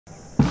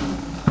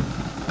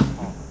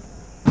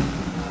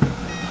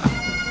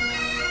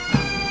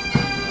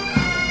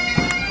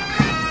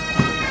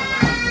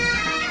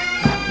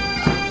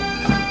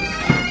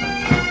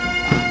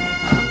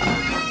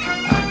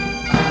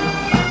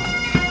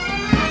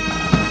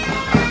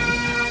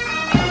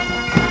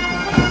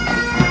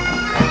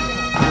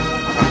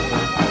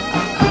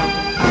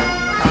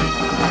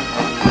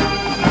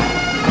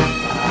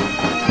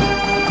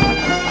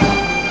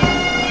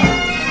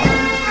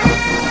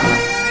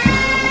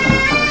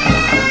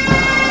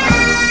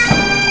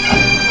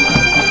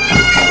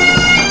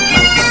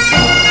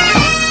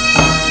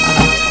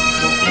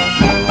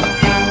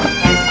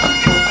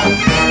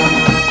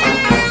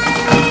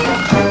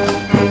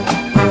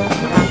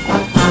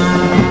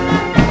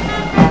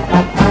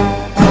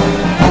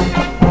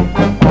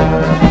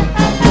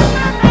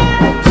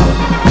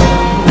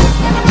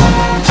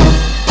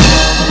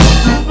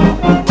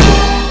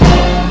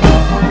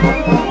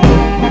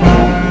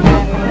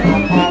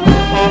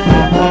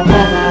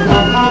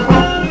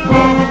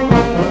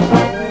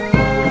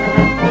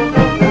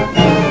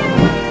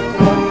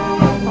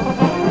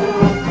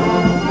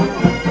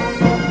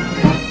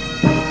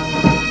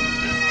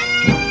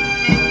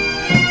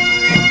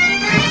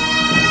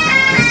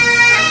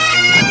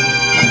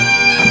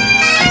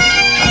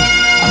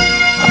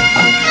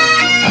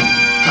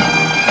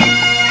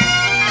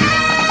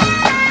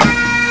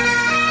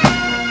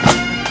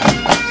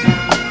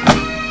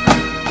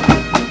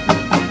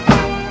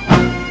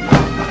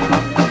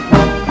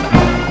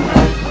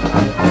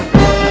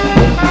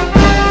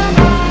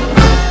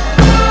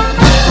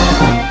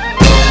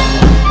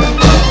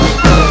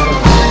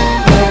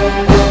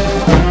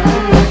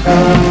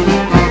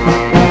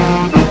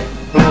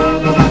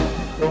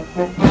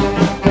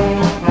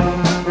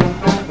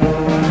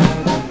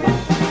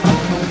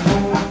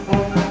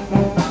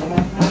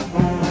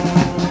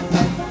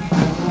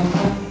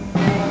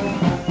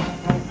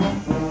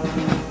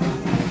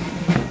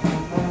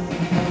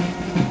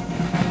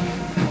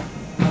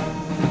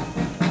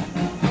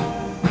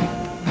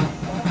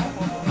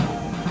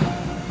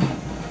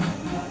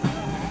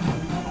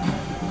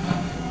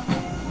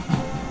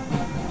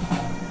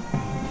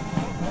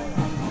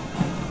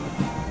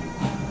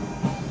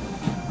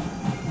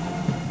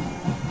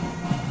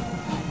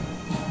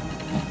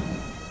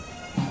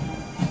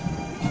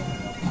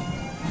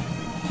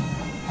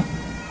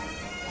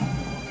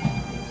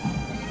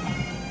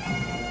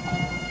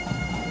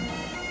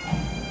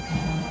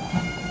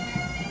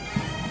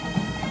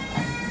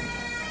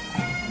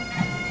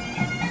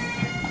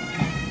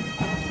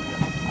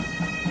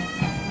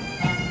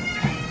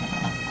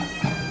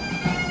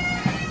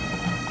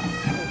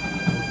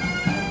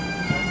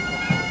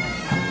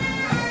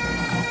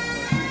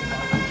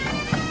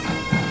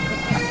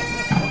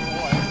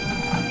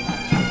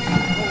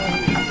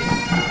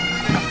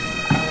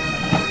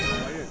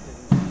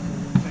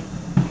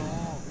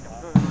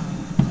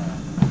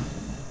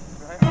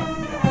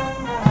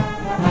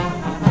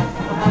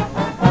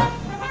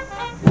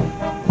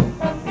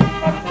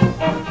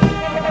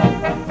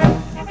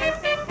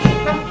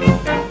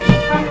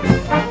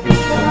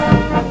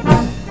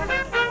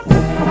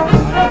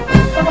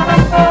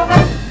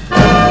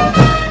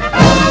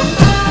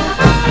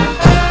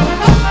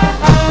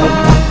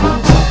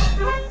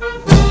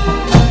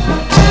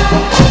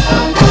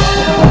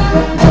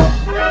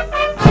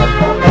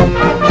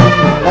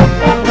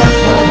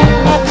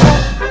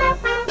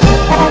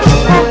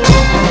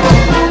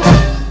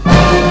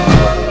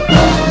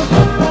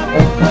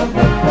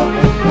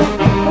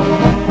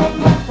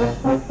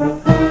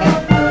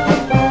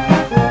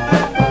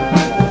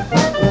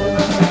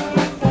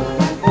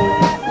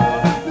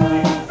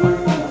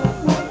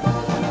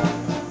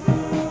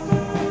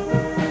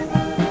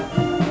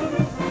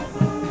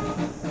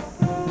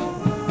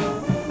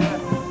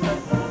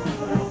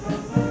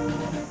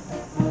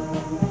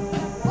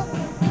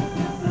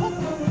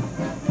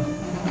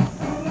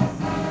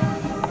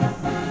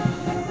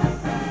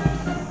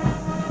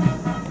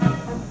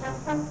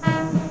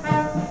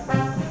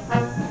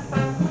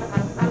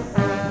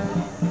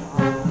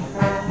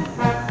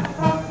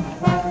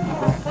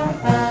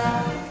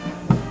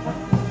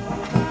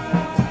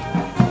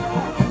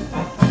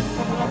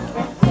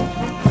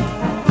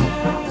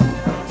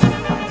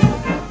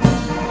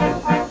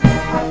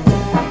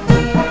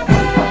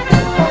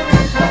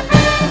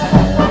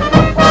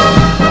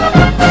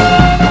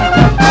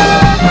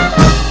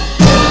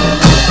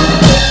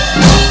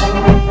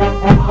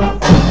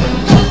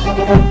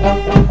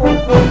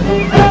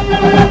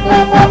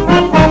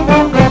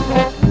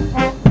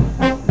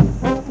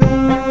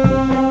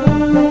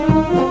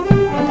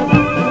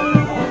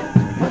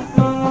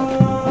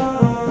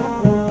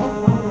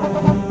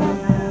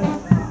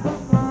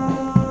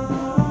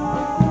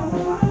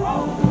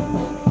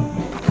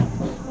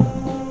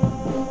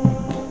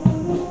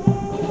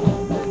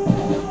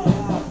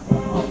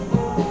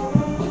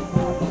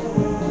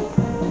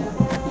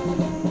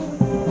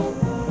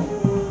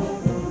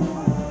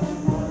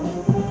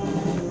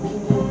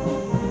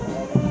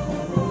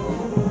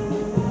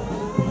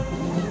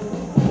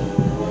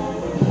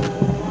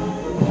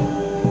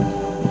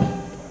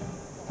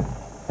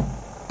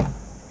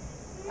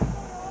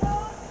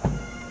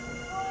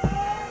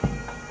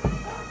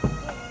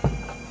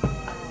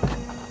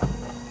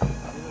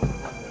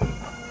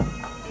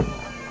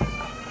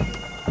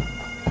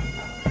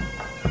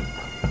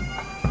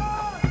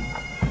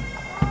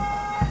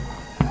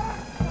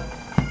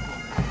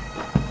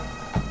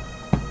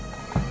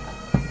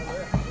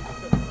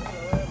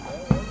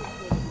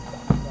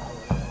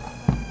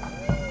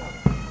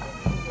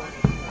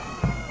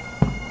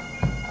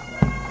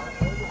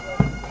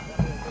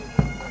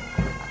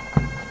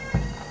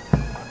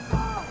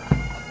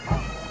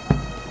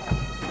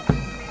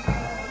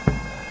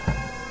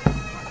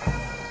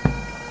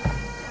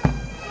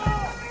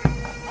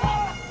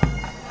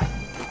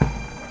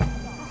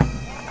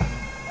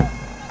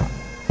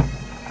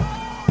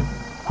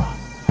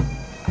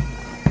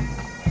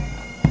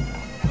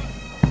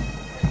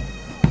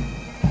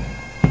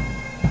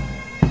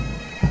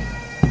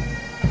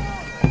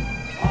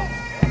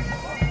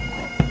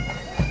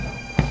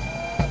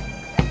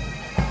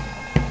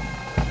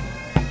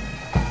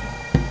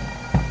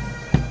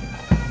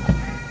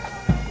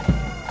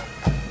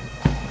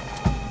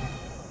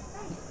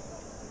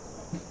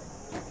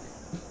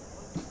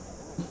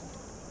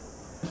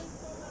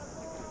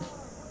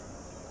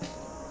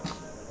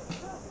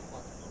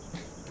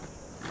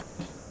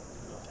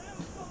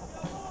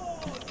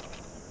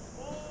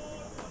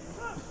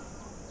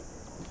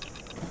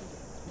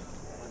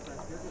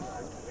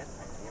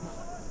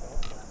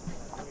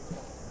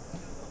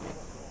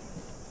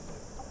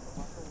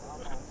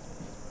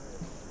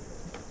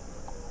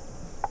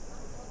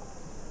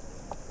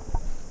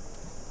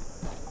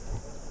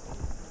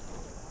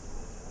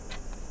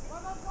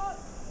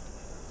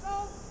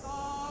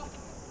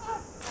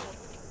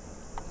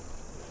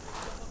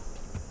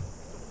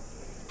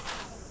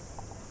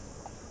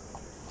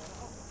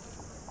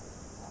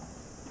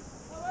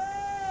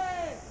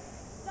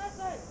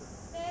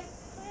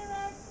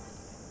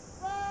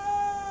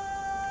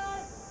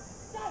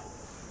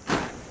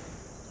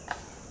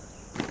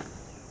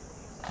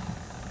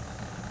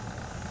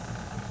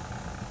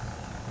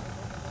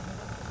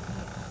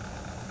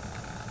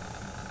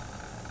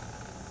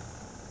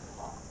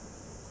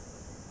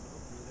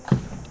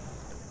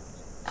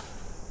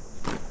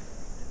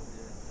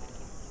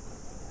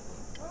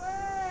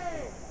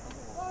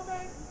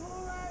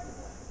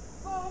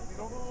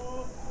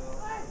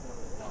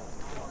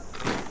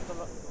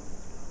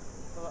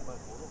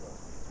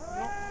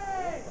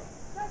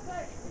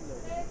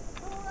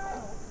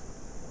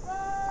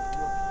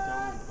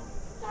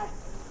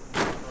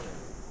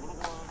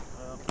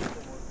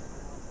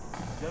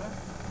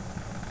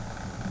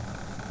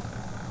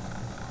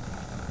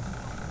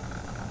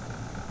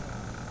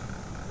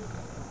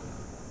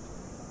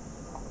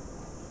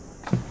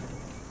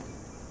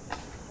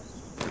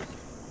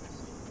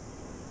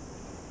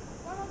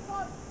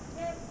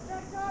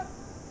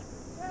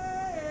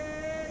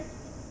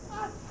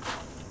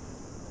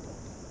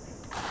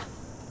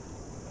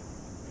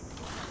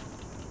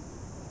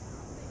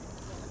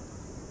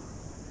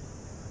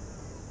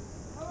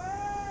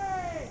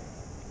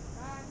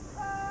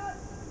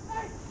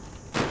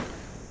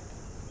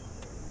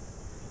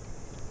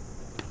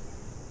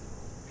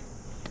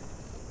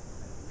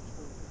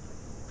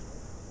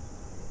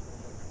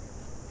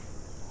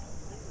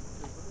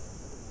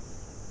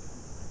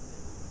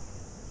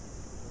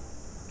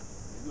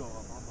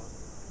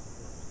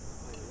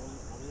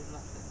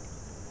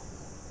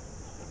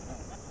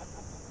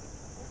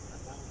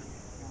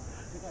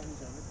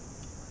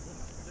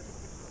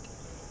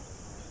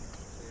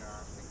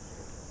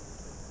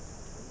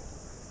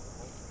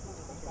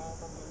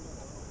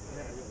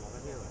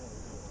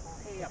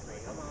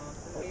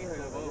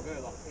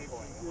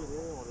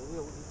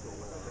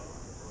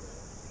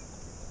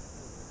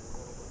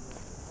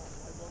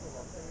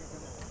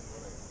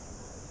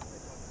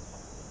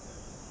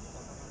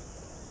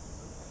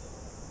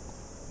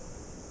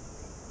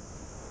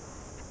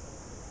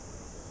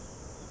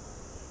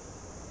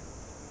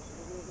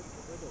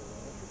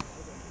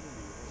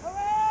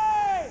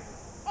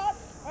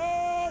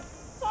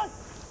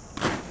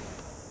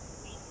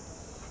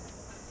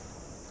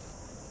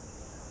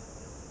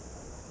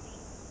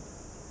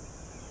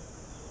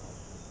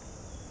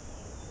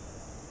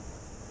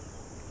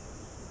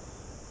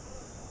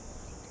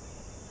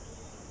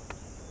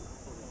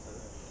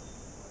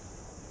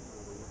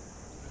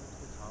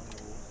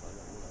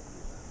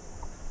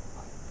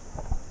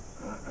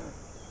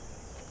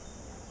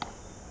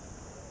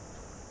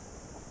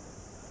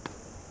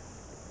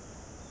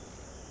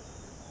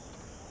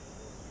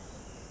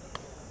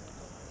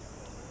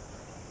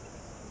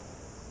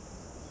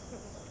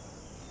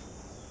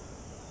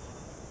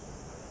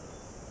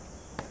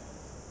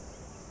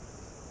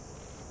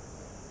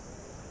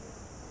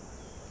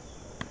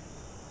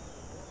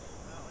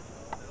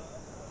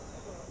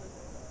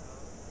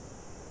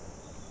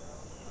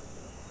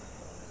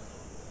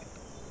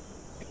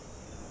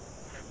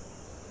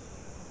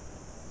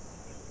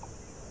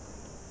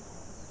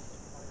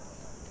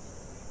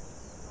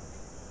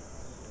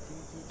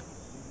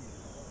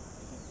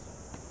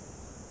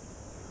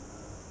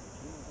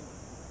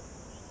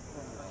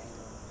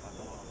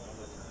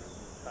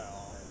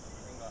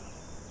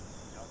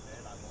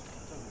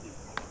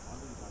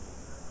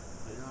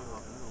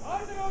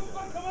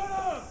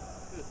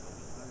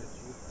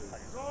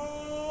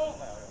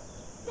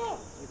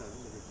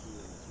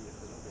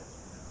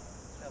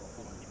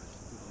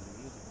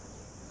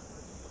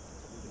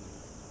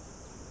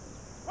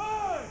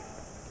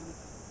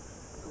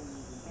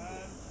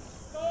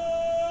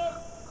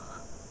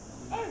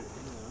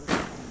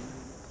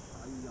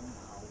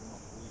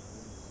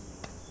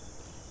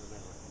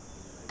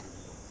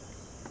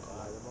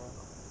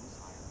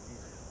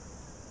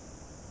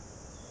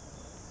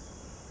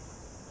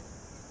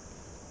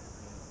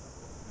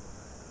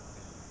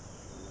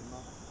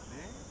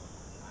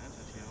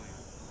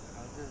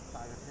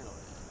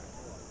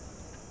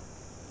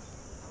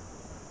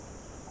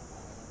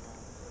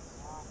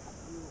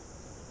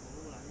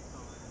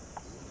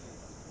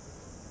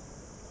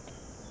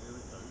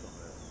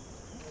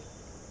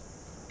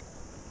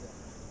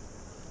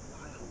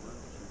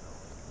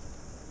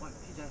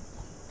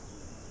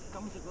金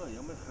色嗰嚟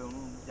有咩向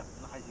入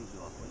拉少少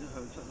啊，或者向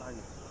出拉嘅？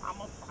啱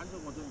啱反咗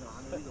我對眼啊！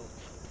呢度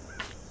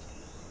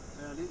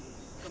係啊，呢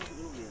金色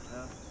嗰碌嘢係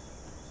啊。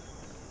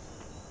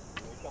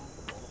冇金色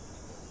嗰碌，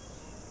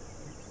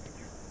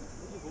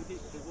好似好啲，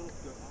佢嗰碌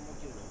腳啱啱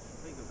知道，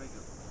飛腳飛腳。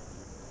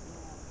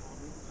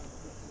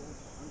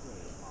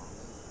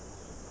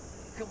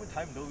根本睇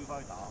唔到佢翻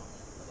去打。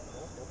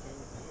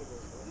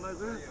唔係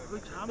佢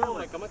慘到咪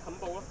咁樣冚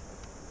布咯。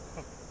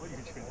我完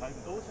全睇唔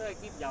到。好彩係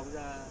兼有咋。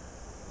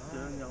上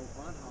右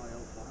反下右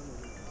反嗰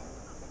啲，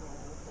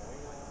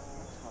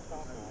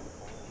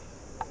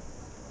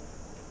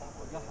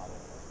而家行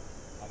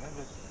緊佢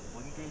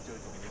本機最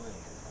重要嘅嘢，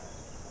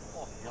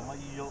有乜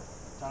衣喐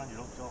爭住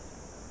碌竹，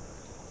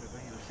最緊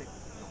要識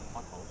用乜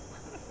好，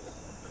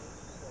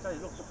真係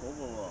碌竹嗰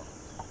個喎，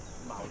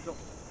茅竹，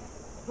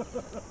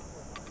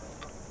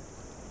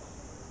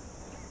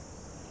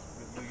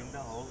要影得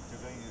好，最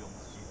緊要用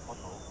字乜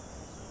好。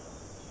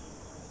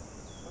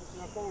咁似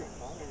係高人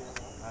講嘅嘢喎。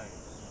係。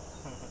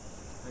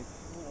係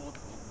窩頭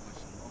唔係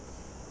船咯。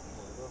係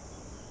咯。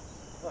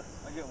喂，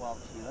阿若話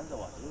遲撚就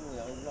話，屌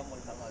有音可以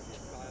等下先。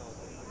點解我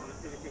哋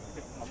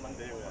蚊蚊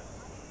地嘅？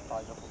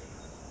快咗。好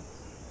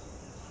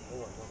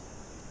雲咯。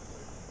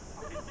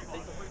你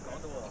仲可以講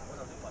到喎，我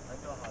頭先雲睇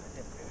咗下，你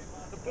聽唔聽？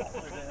講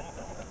嘅啫。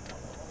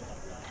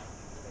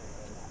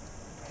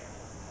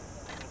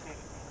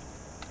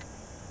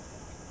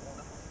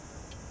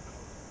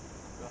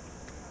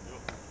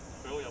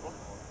俾我入咯。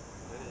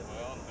係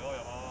啊，唔俾我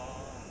入啊！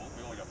唔好俾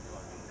我入嘅話，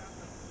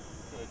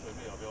即係最尾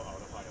又俾我咬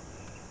得翻入。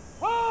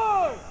喂！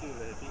知道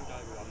你係邊間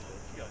會諗到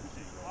黐人線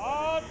㗎？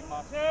點啊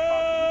？8點幾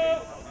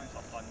到9點10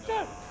分㗎。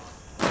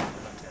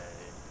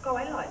各位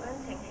來賓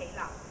請起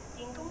立，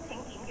現恭請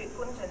檢閱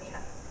官進場。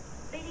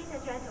Ladies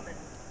and gentlemen,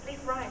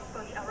 please rise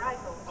for the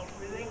arrival of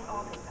reviewing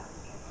officer.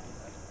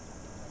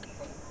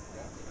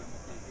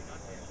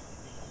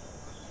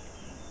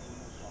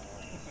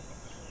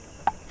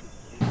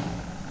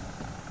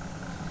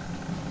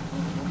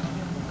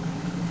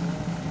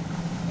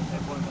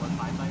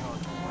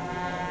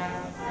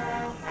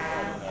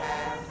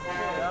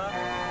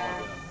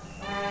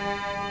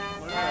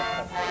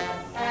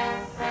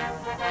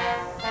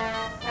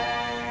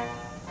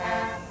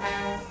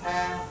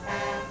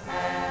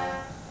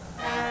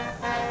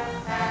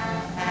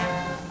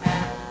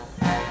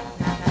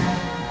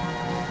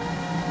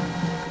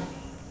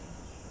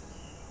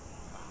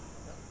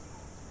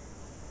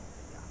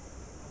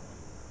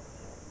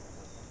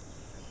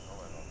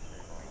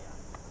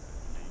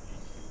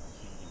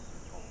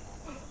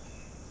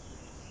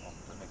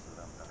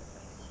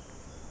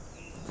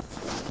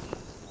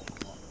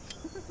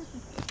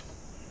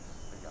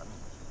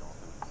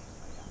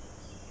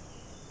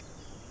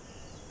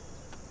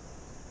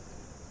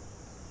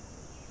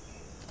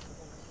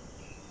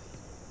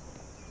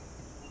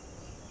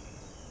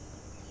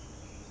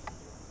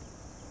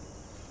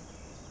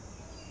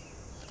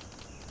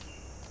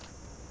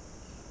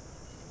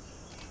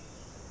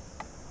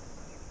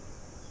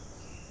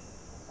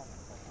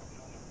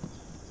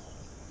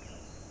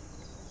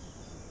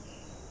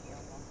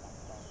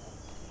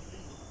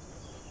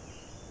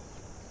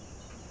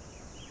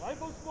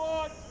 Rifle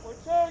squad,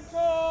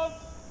 attention!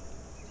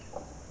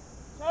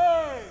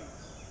 Say,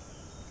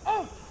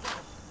 out!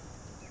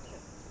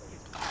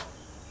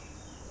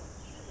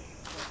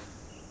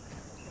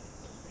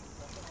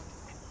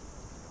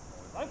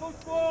 Rifle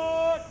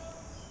squad,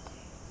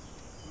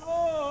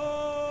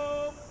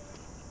 move!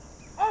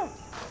 Out!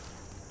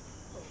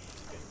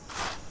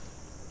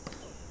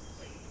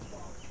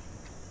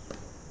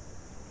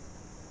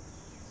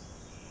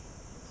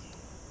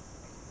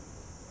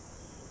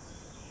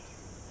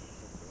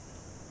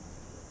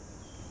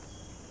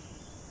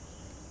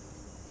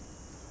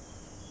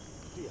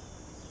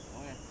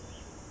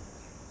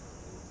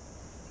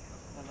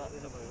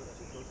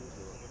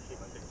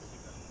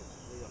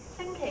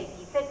升旗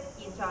儀式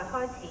現在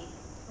開始，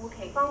護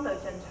旗方隊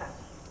進場，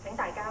請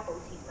大家保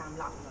持站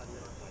立。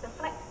The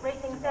flag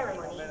raising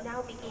ceremony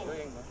now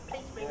begins.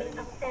 Please remain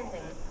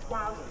upstanding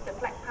whilst the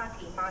flag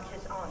party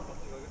marches on.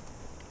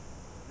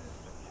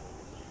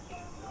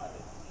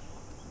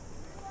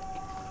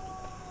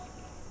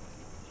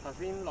 頭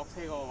先落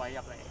車嗰個位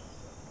入嚟。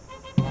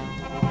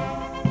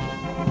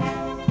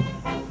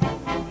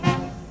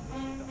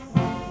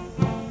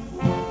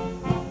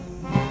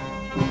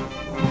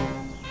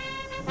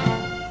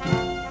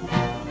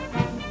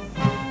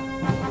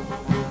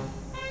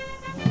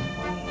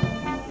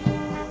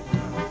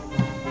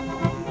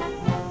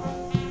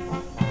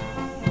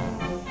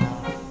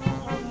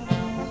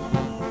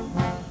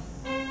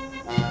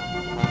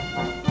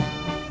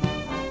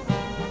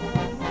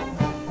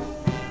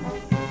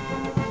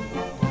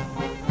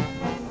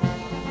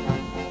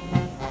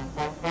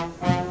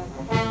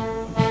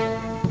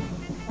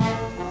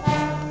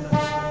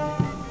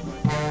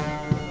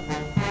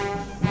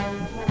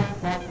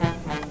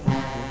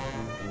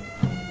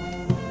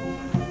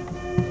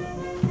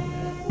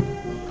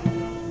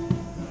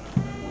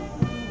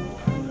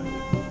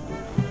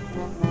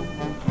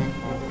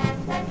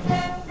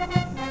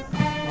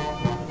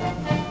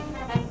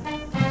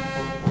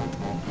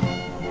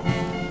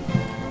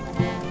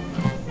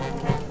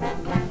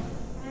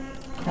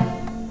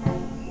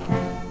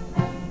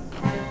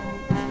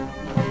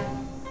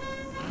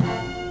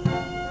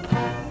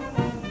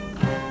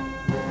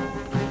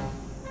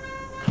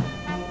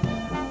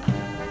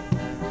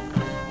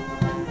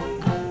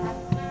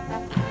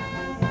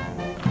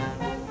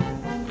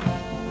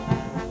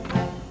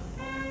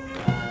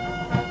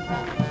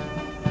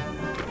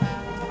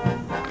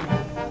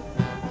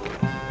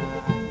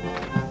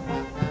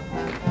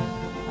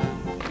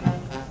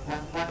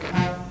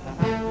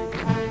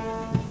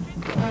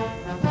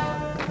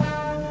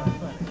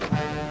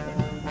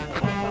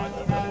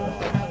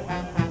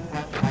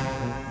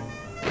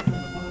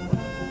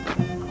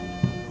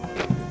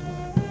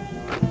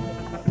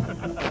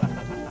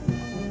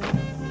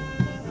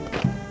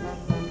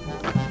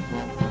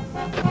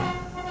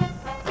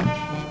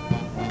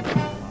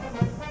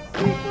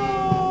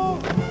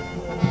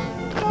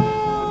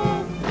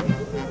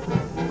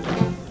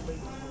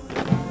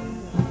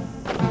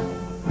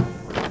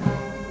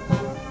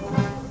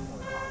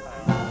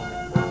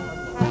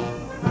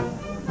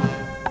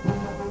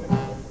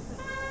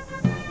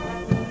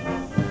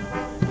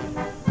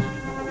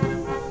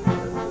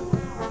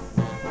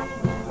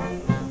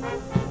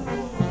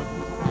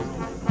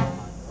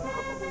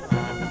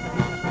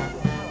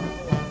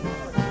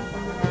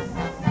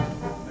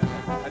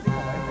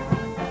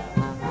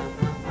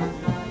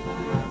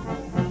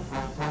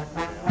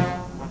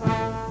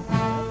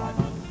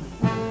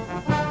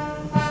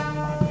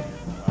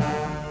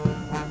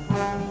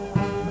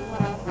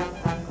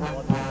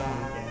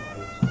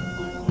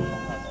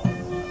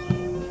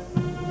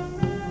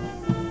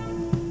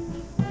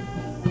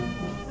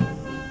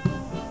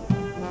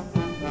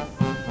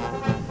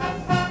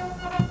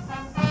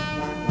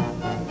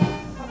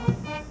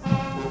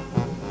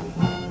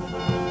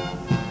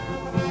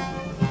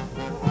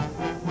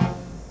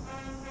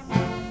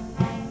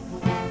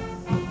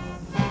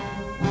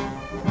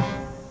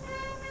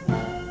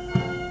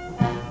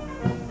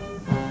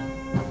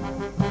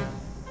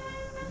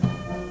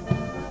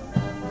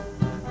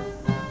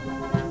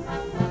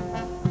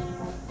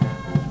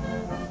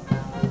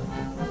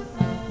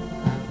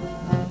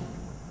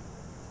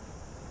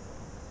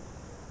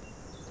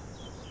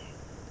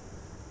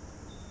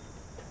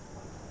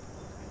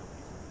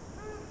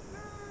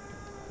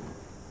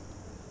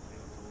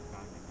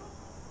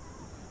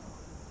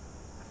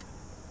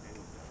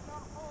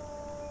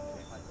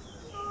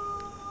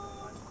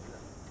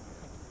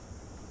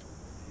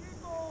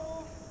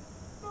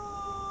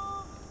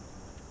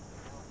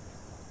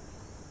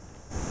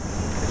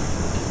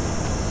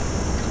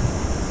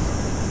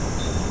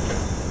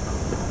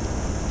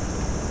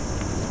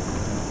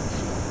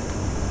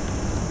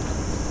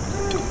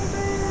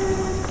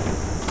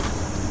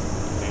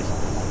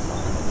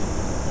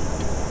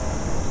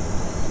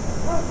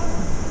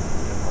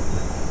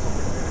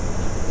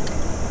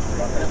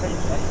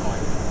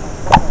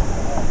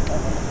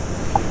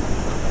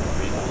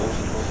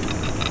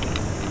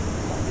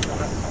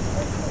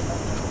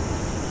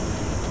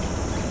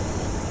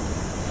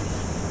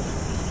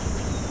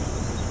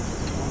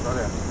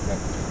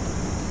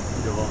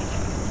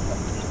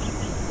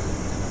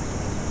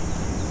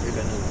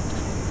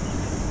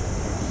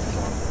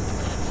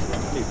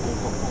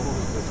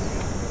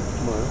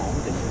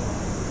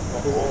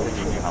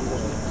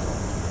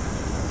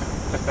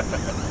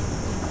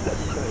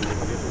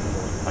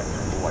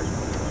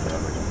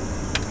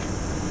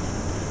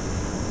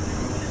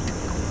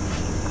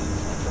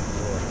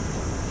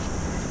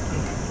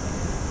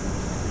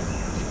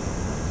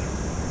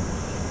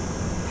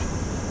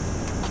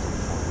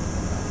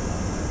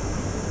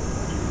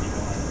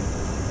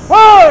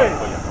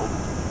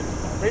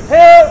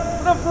Prepare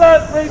for the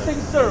flag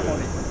raising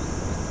ceremony.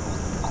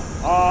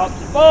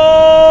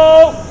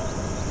 Ball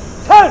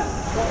 10.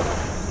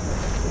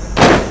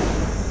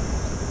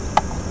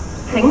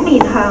 請面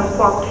向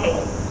國旗、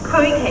區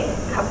旗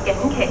及警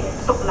旗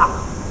肅立。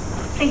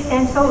Please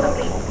stand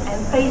solemnly and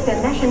face the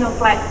national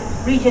flag,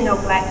 regional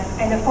flag,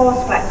 and the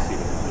force flag.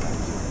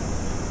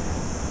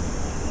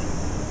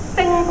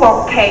 升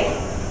國旗、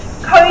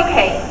區旗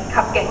及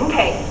警旗，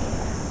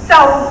奏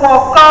國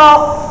歌。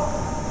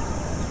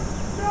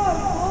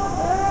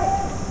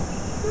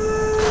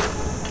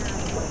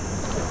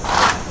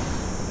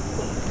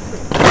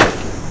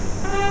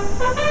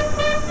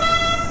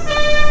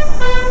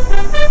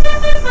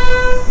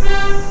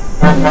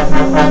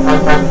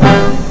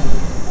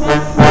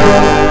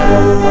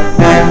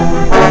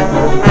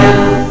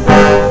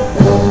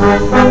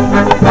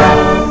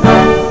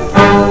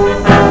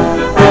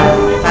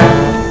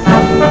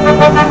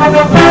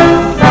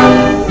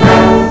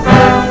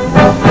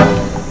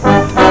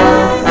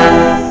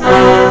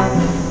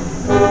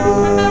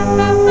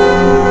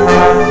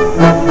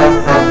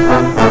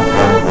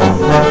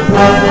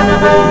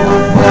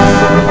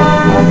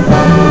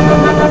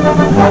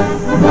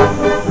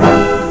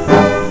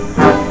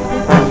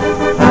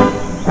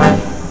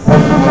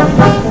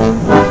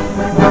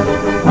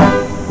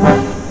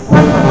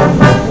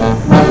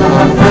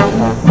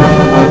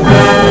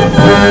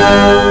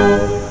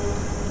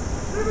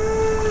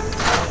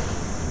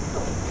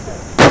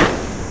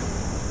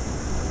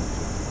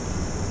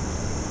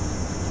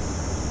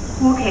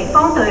護旗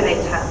方隊離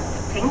場，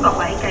請各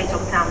位繼續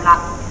站立。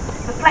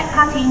The flag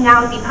party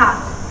now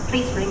departs.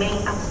 Please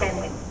remain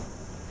upstanding.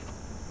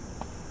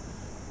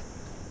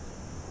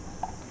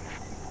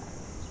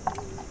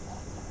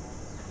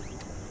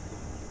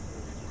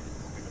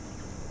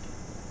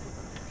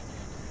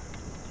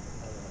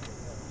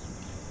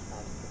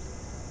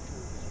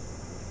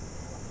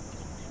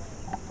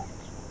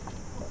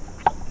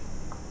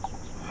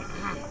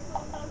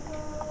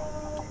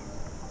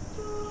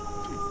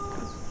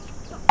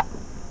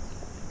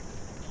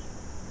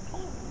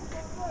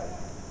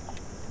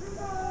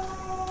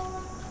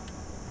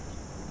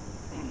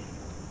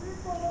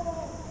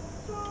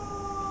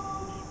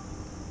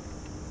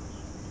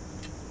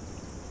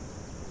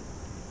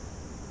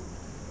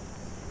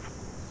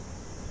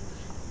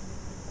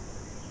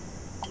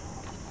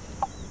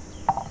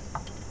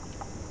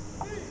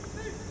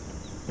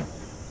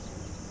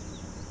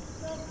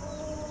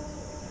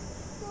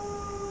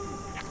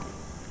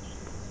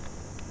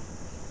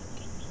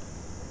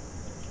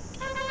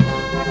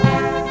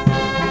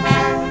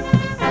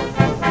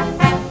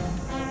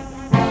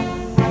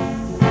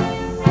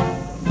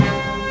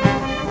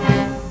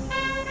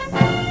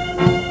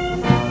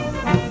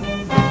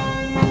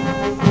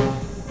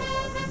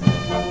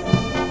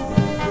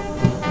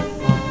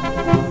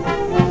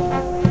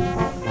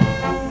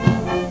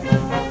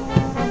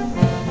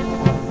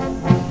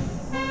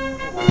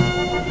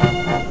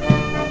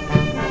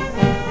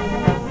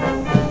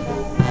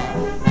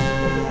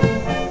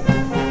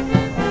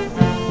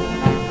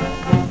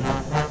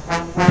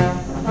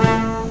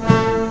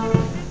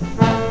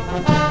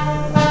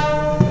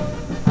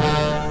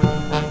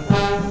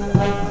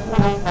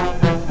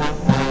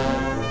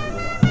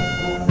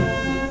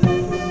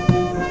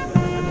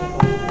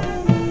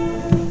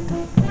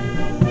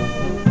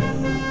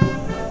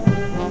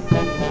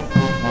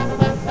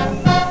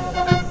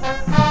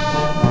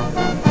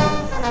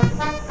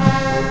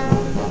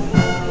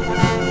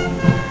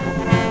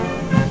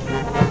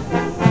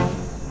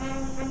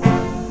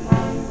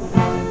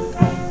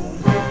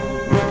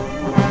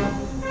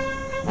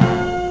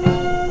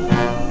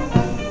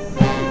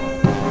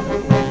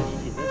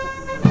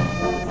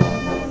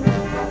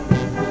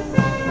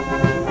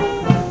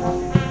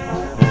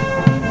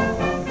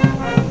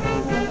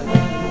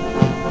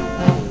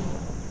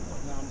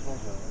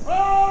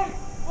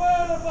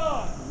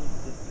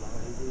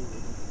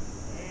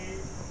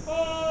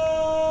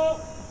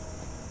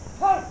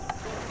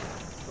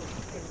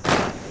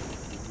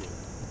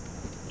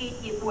 結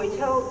業會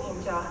操現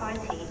在開始。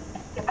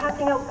The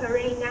passing out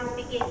parade now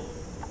begins.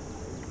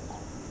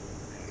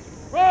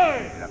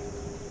 Right!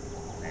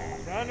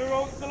 Standard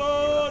road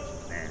salute!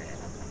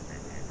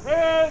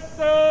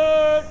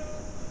 Present!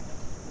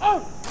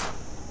 Out!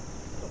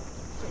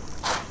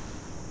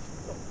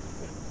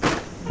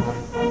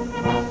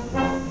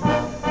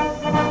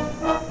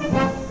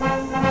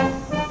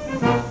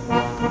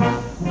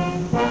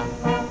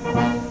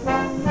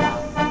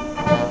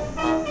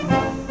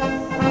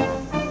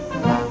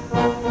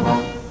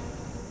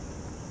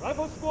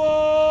 Rifle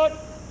squad!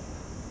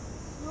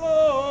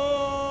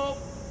 Slow!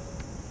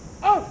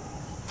 Out!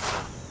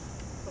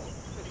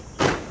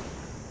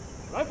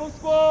 Rifle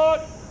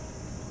Squad,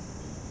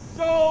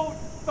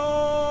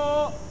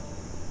 shoulder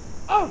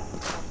out.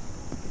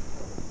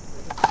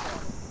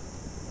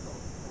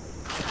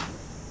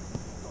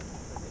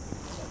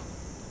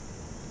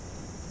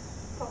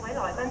 各位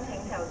來賓請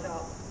就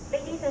座。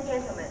Ladies and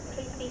gentlemen,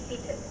 please be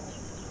seated.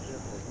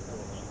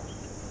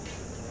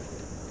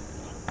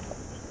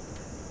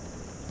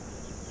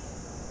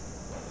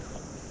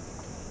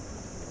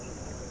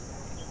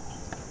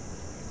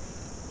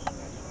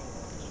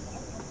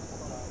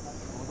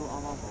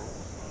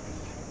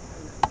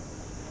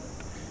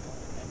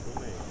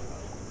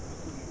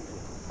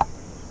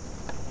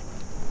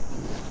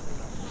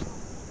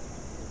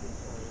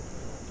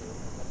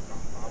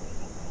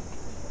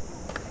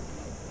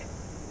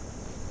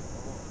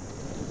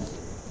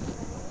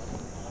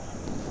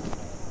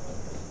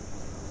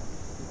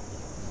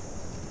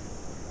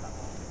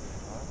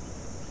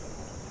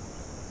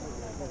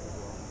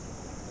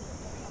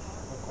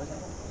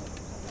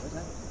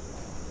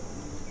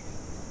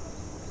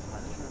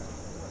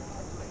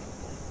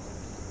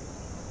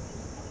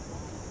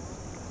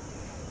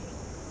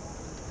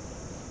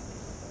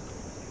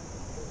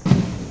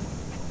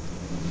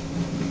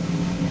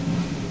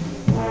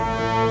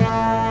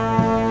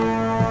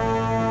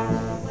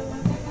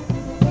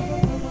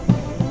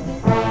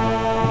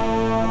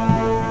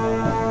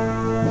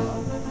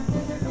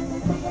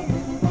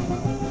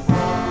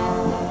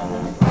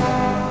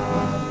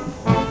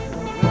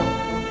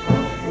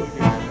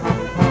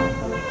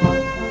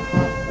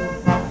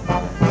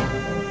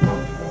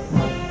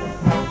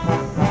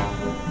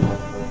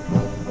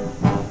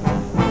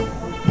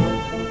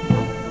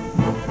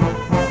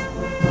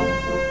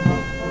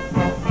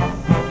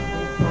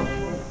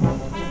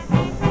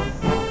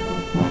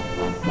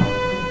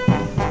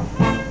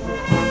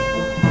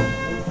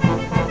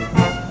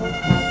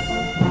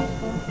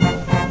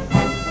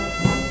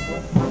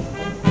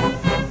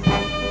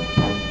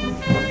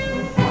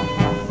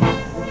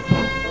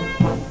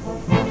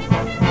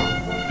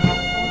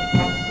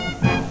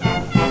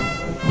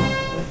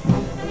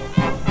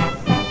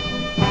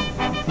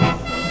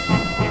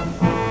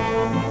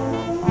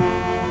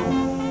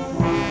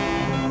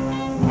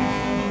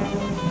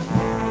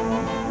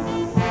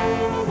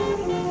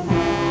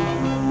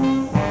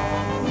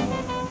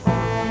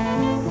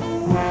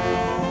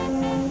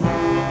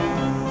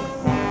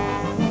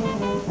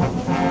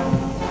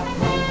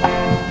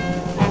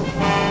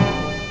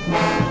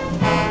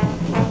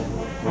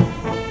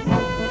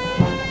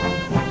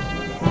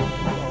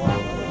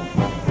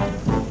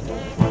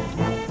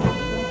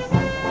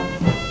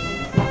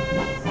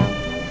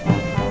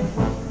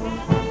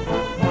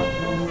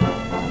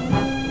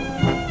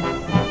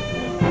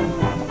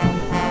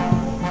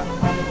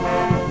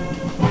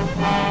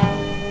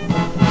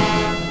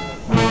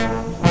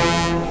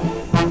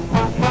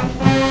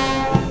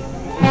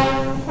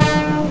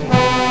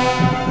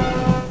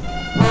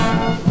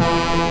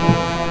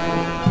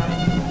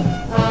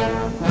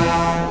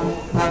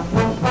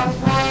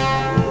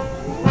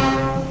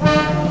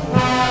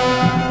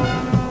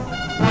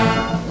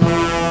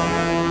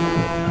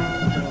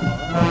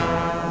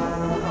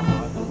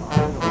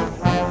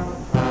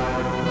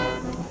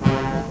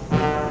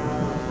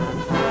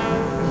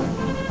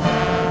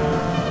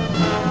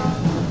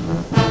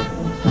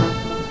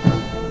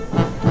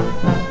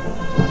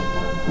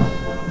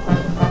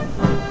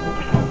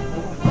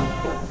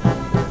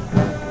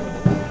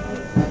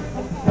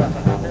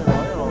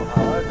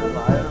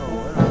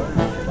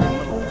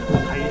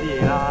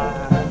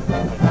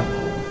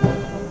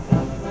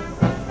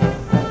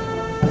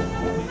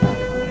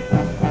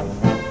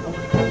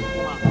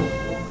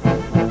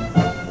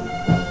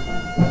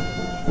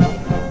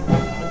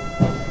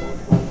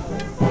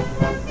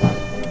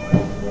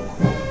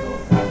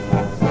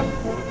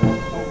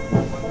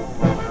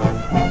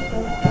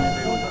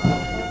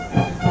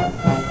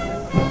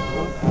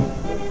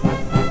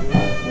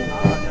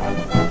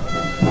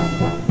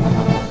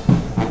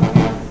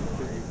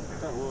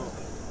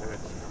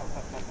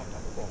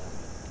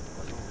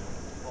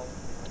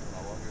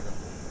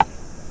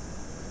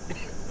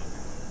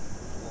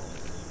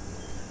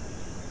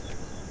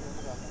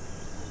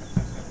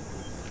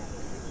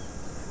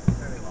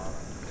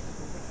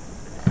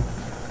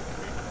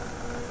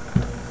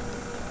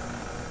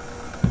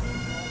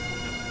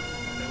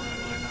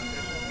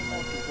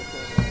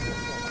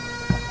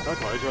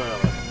 抬出去係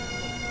咪？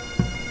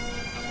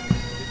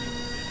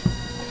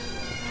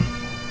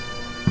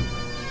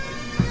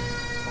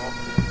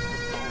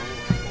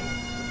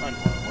翻抬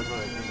我出嚟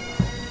先。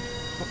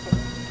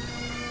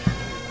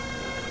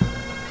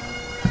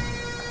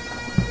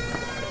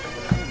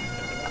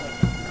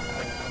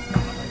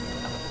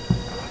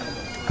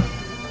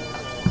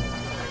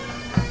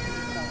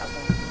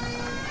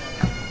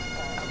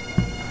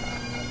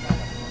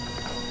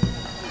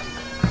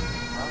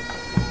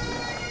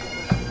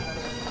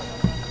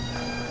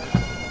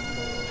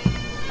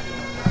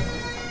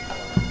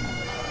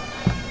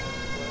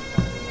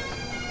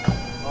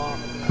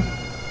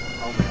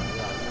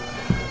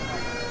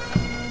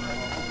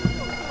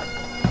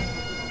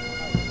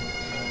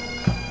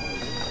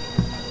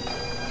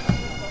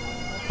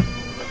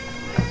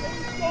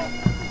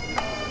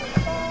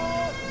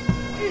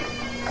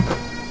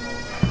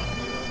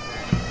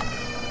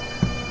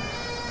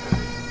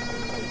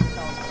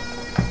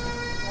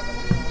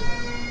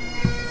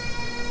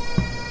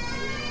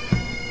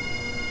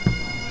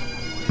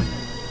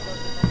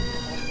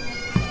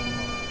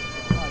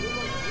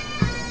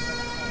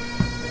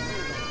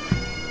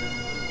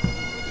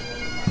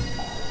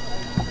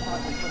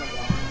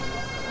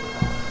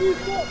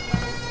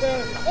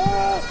係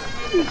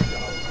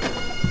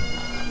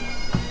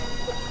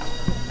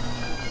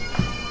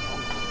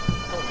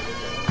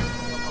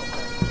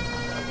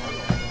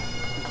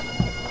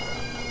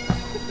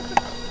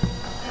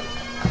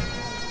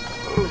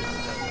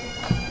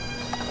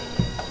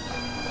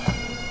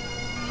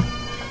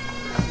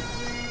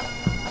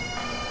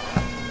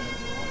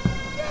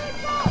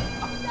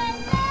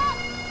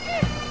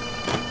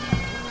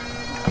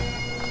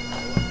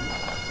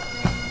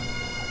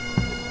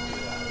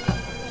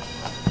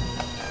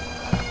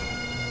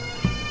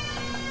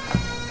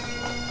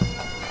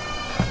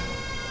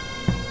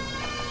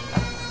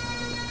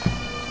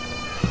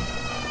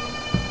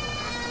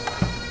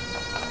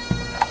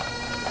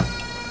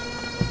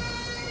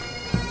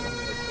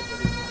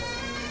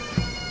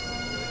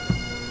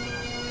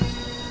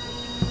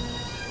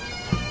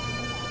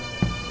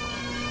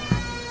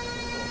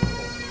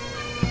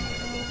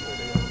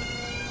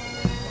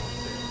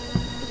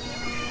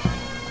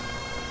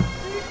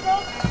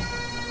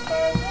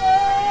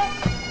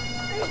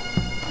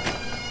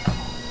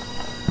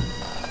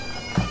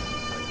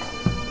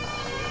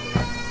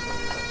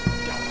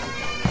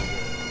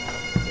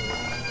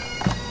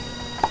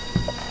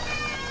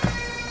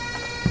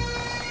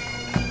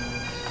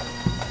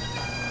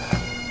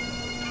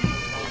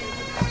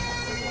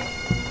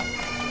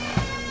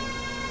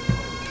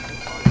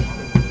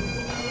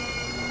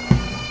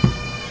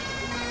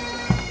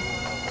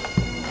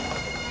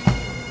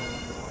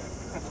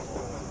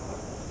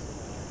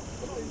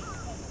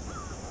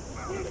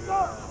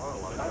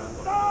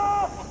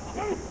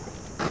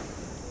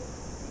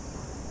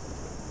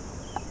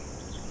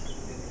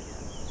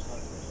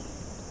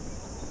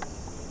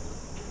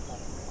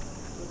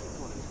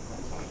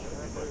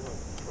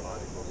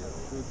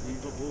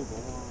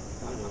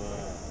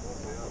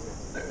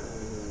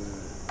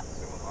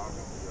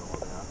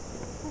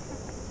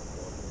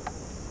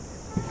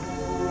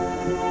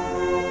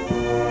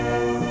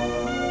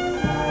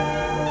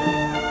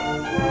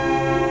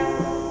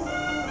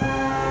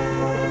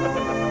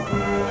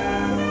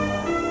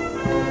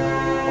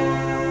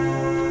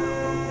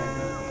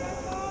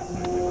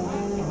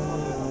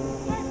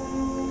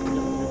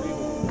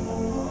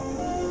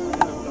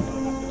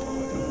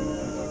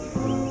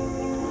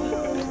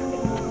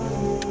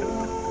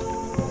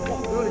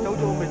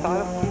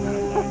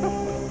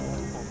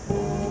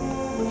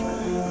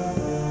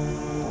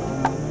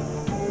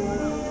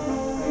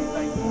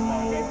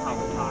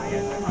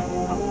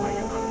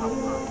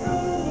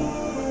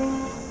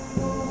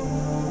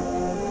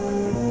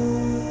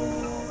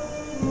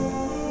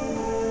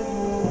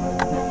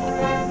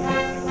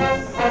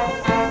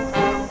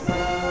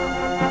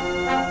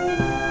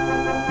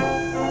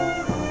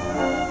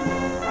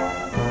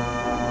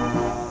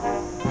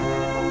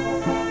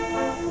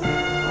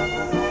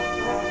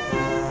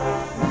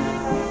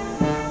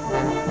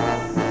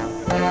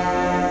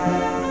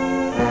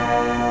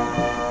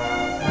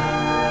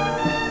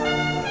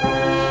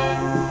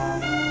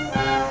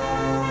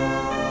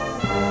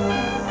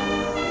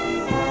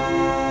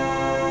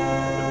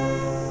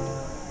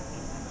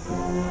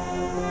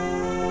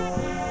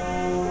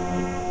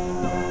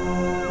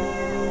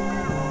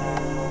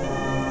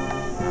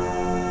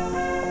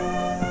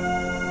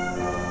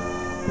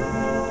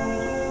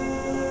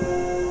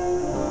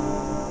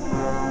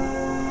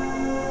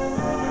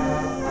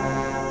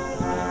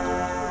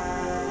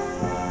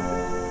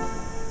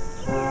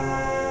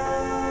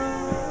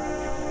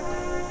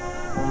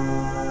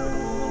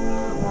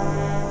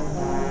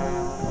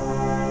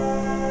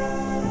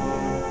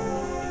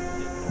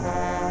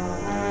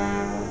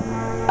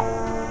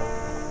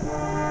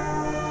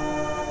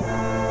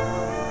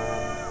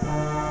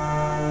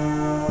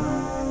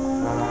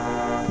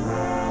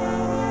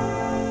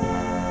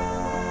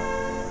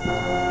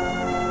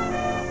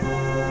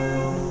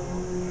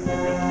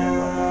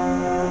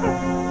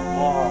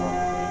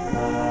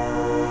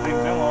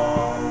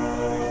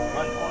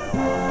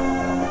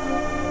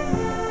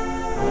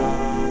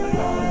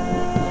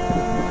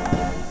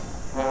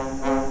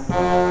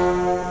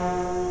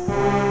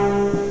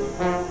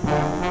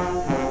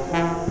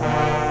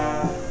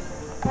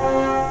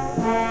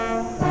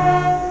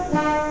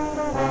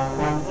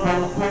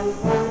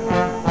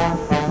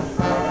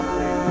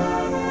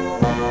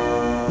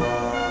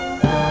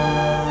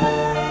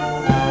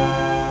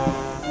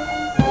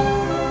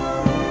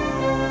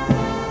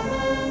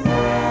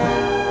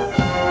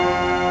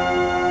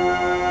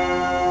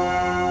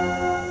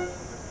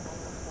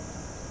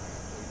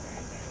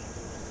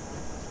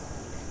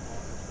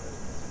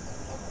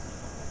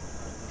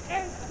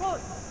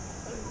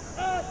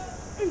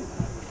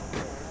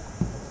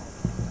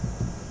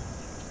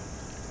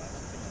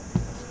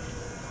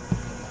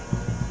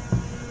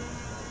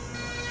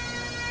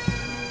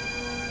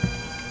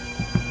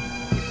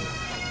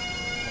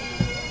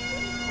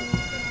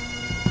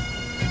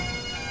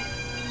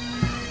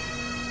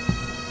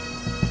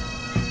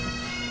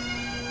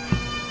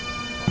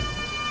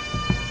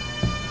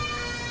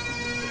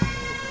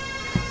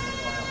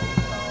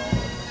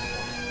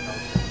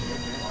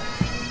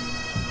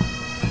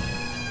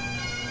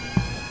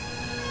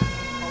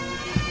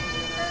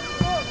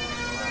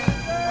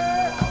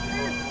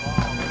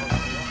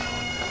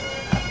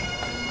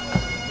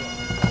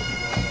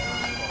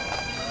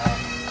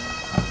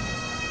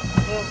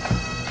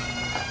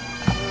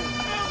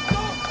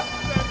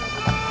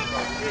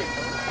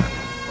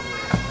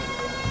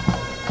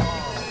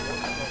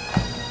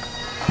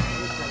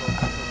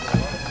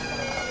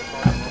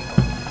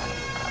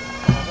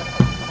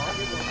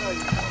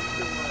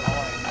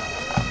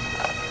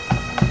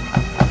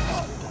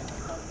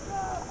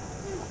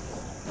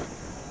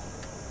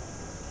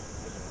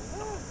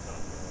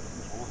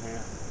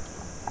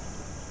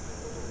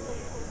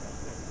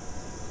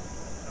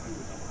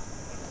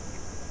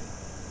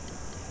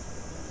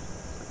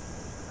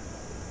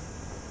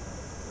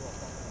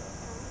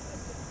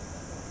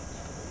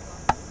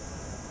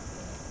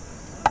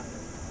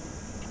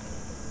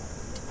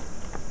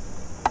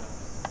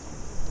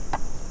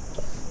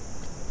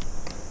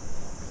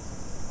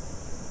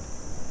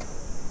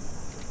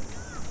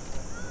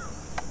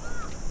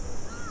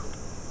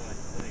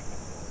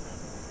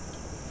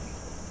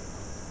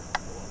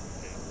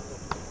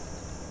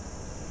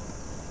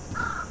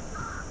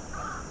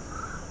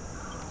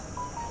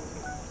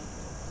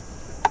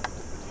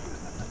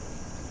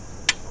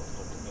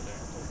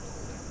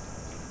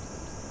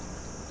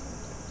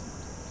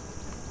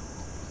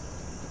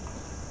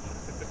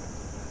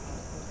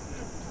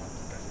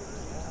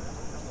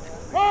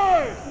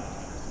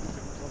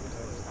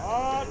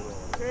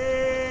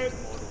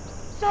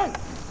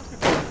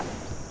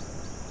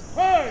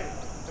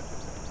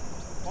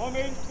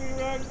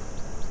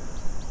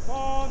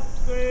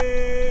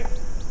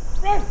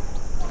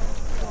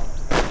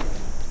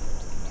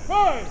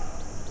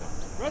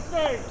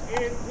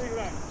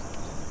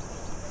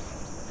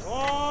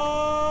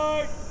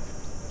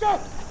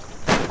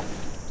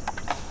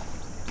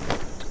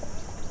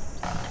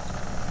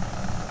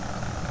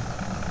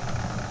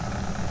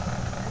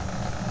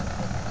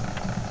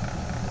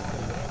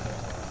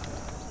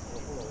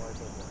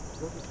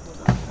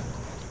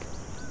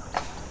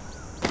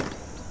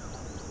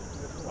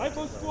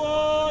Echo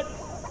squad.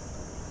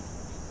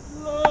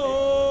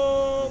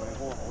 Slow.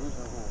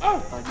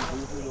 Out.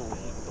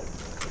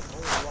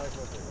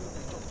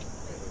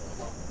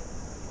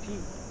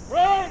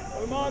 Right.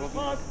 We march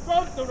past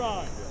front to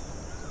right.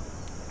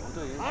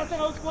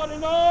 Arsenal squad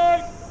in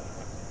right.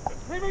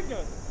 3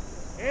 fingers.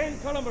 In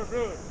Columbus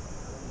Road.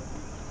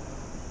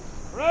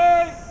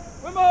 Right.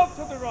 We move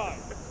to the right.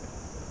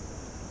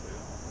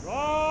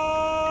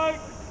 Right.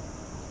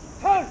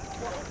 Turn.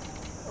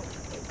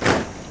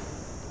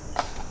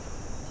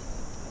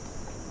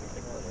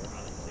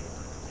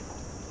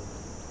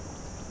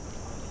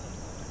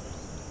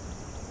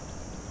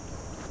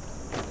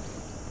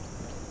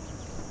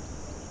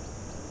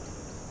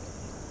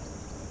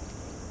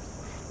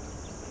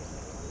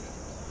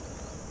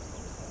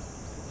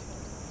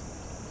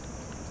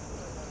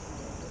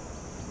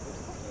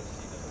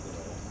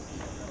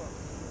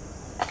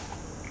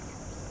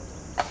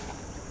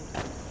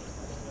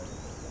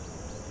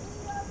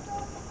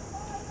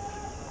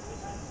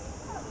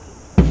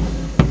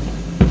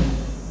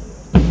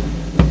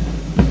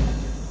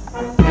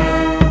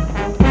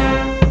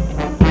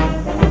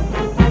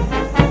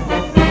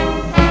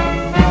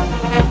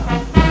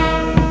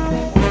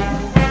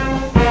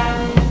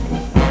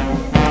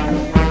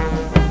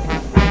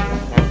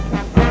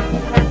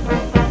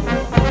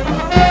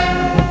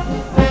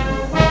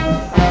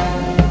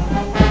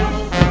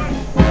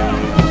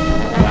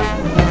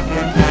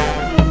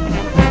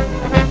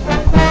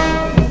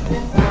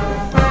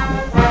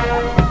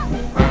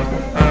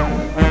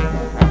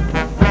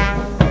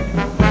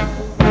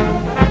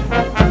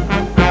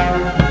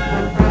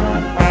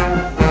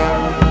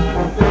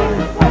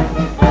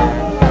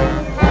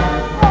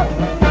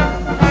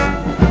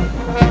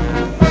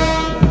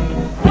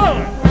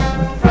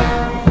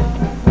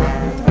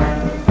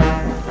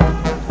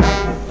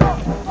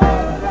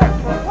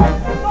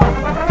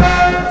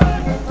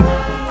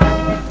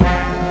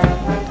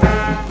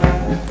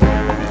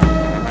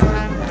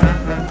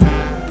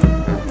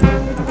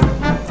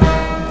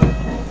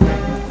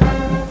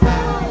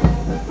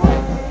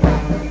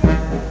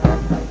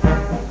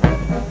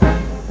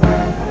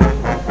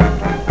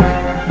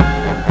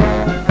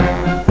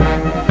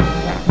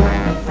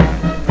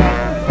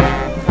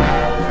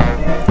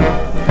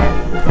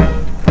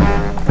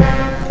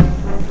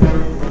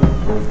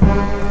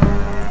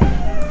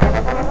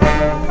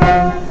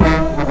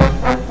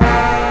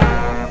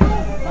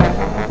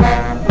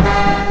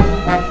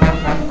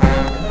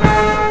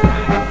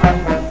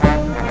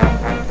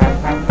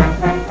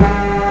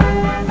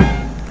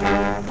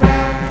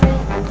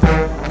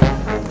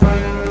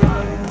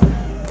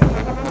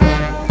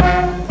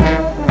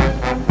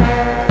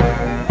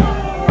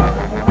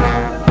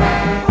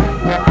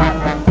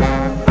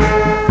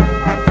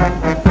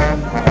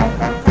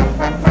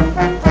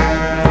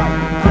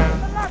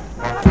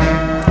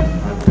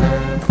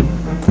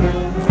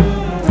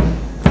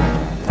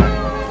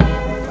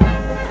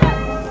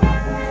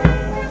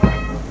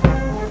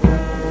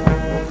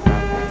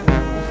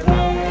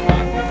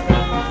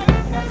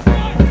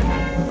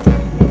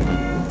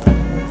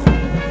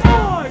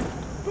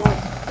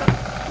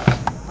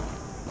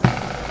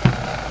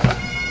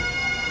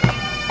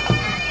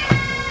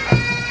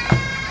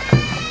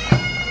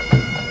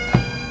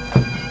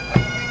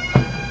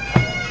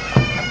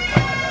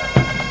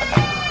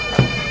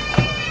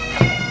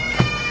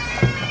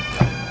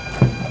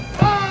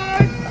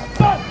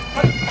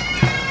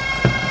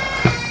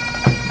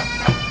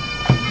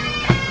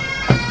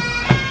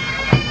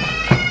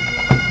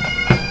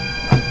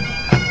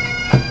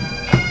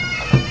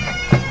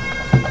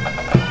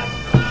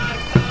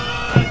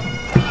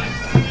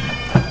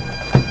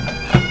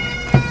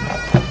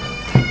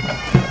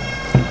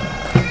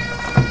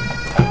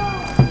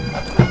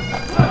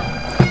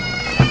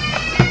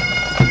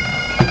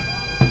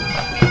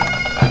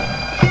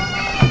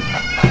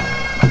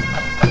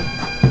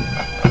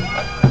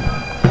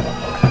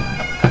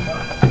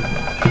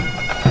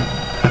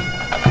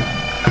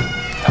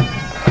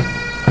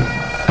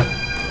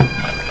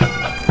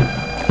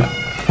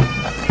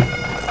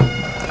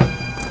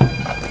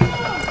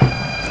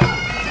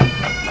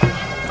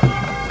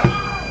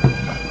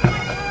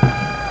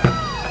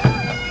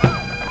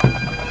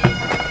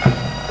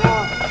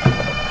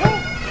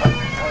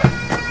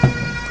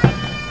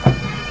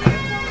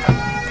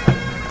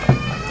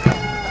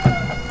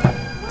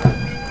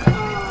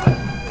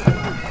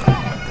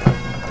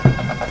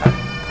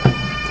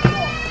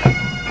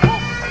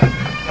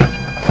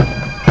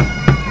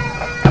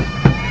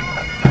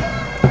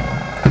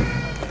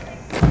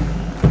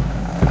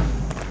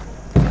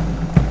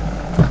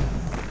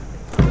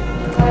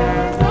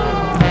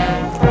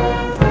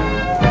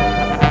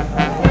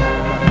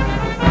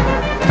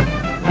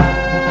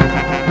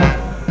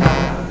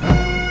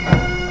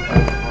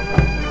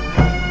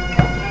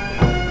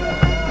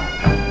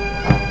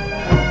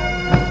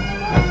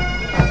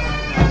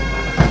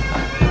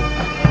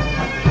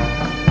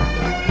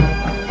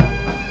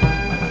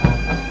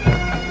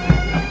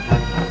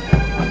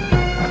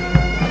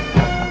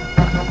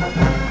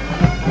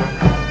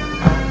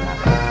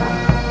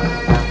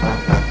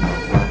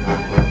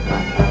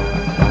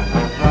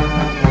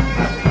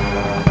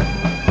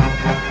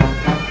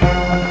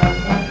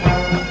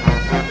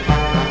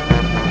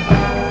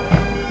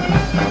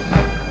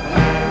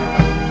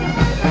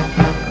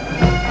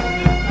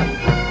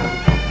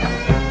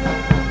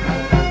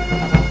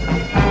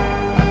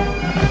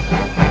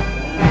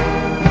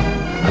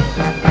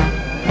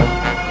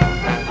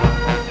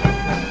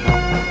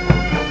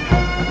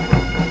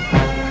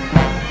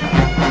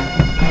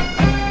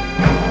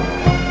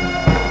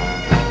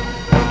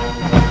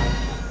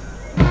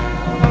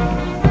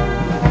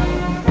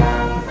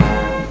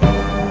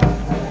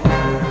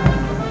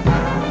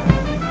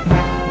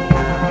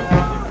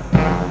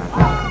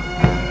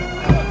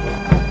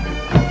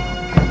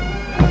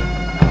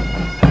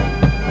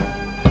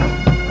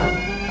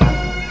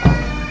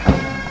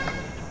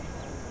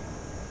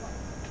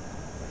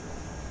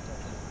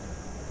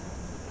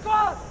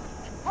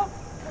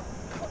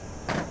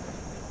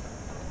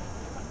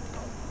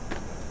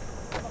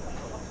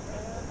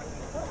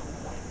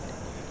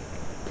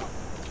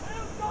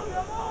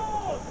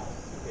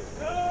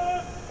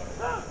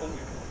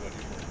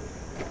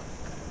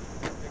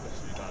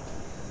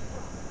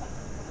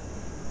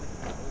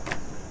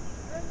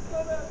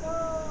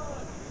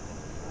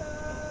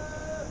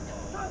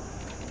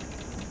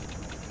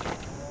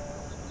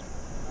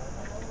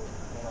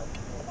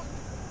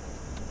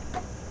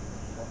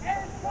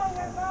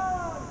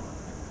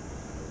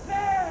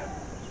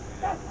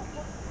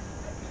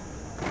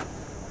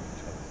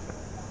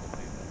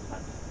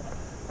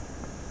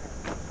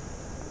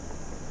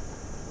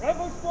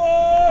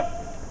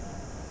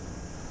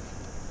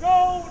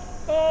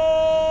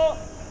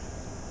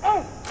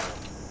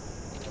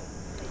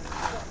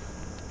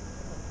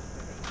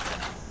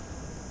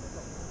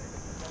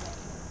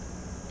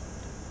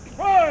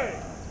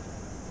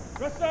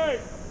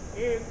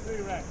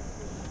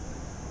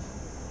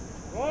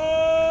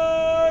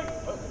 Right!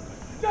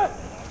 Yes!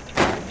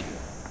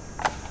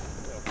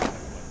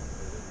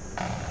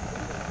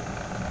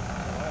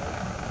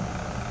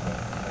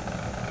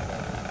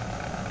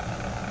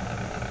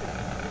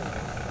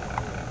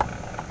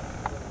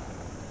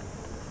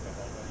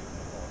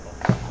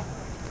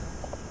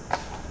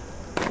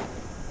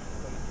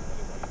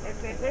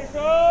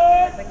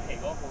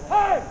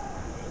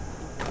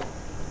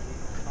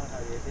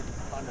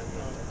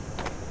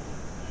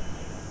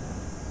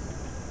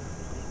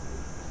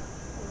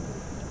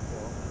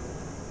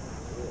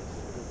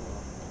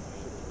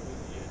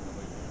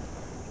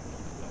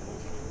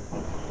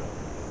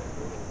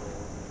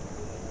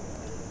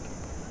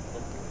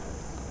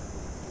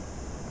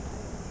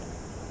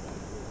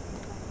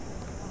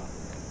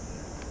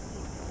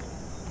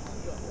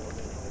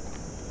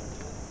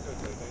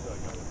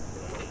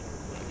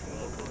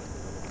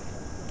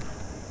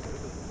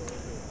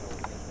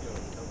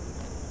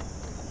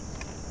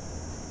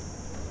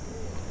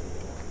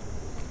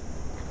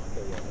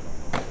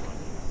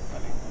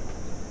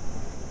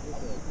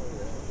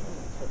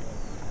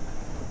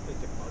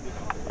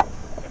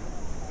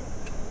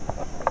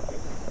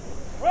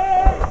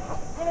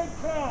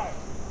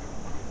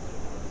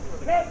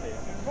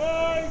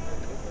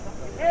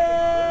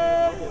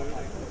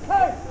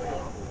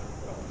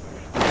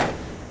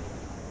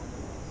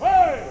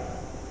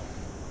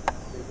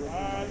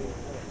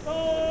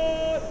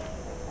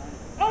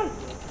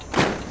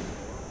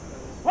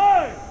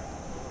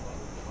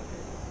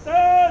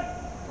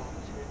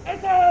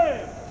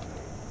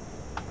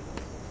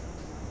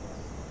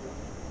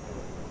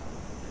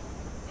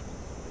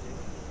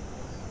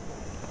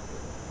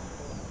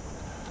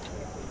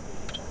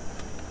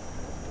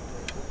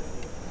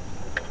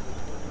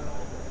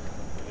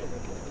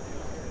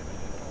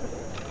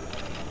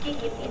結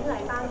業典禮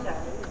頒獎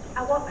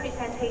Award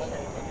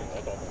Presentation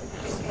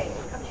傳奇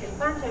及全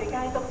班最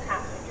佳督察、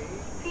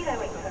司禮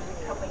榮譽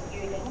及榮譽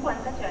領軍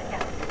得獎人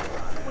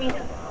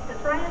Winner of the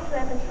Friars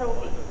 11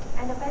 Trophy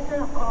and the Baton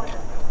of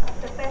Honor of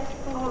the Best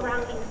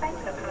All-Round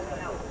Inspector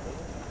Personnel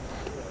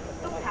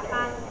督察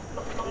班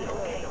666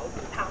期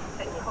譚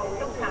成浩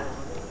督察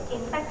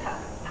Inspector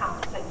譚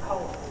成浩。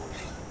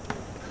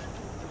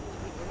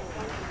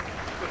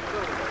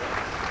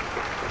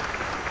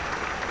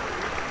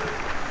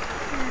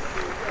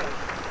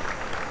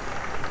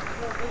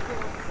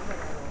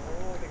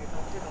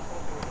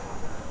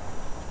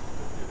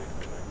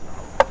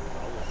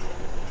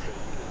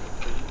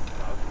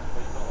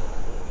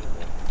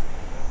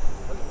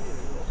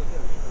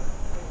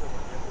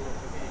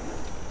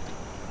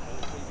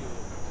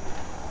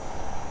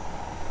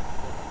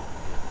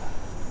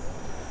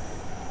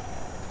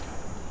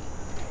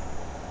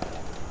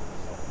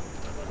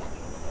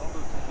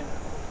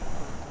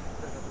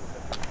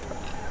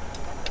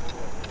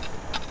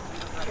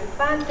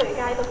班最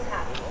佳督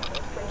察、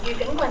榮譽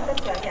警棍得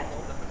獎人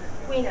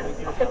Winner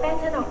of the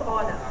Baton of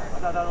Honor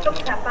督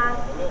察班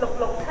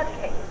667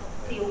期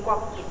趙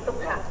國賢督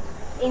察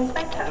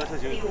Inspector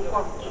趙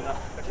國賢。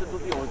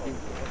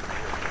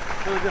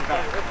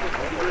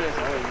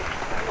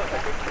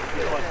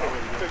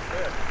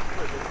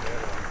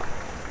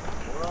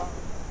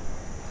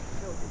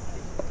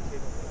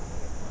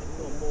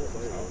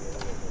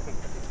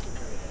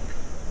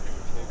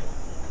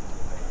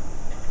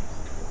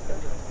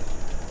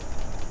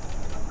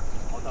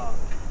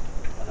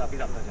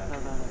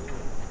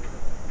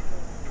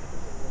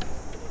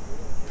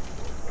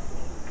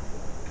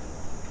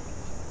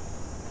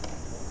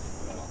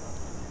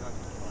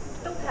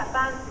督察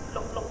班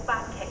668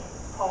期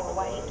何偉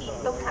健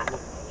督察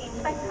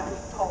Inspector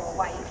何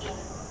偉健。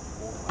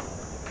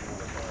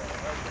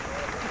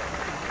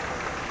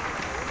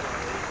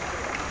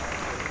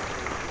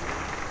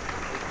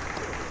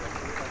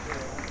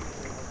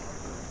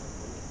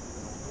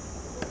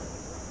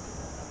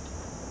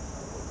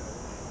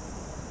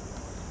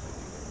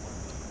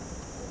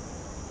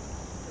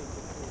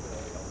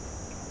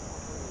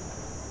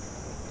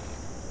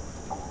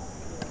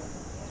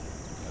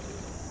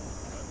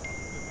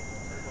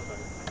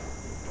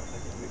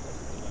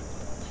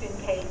傳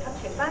奇及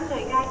全班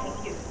最佳警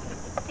員、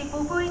捷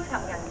富杯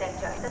尋人隻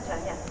獎得獎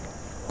人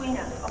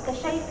Winner of the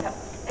Shade Cup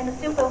and the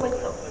Silver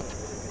Whistle,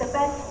 the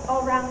Best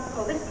All-Round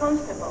Police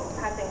Constable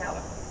Personnel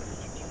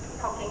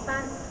學警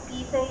班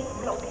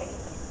BC56期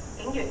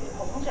警員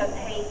孔俊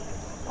熙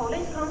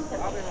Police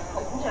Constable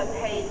孔俊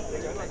熙。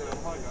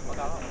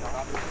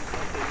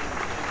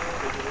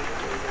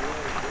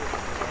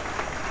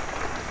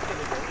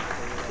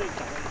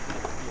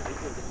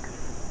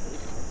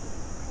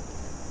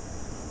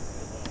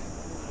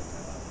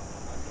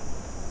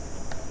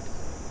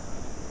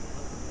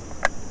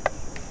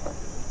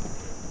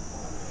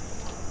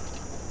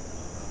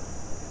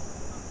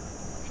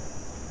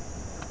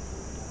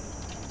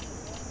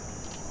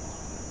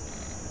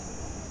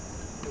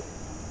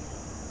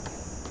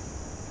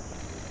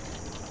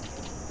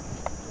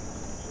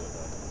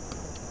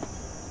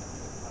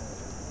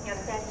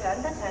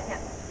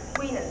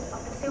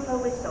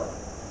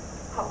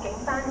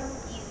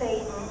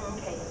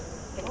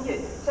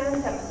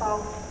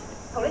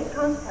Police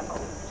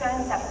Constable 張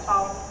石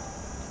邦。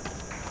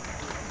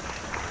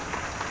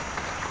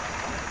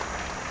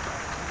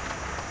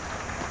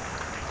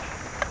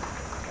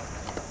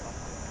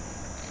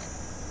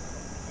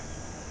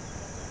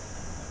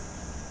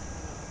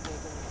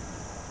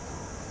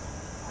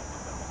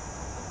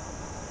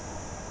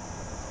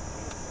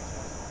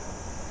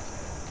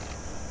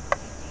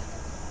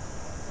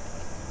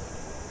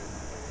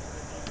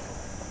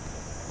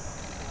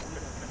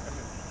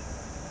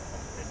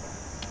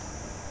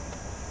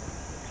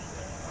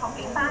學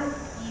警班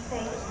2457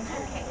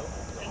期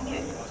警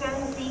員張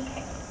思琪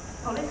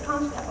 ，Police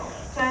Constable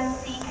張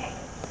思琪。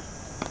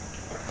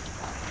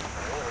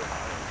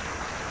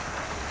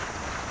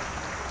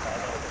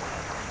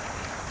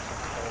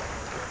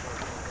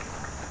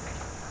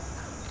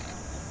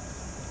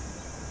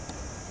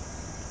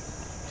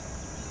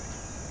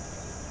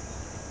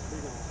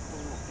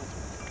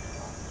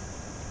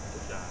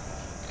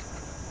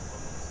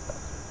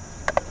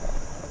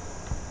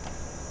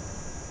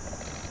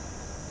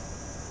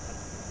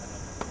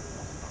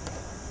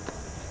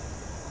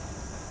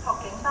學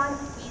警班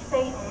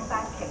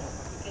2458期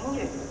警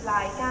員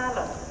賴嘉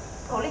倫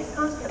 ，Police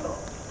Constable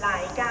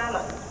賴嘉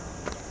倫。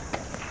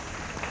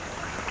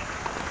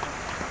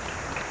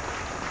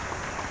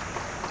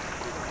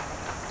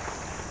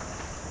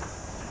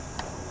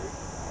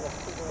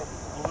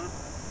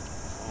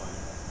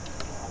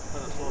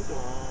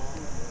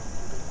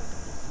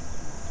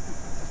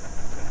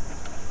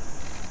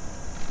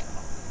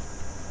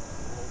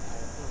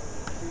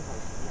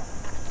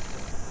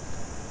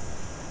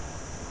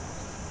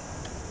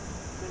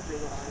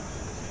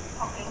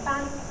學警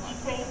班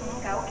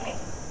2459期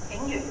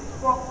警員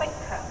郭碧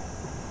強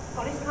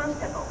 ，Police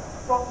Constable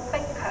郭碧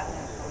強。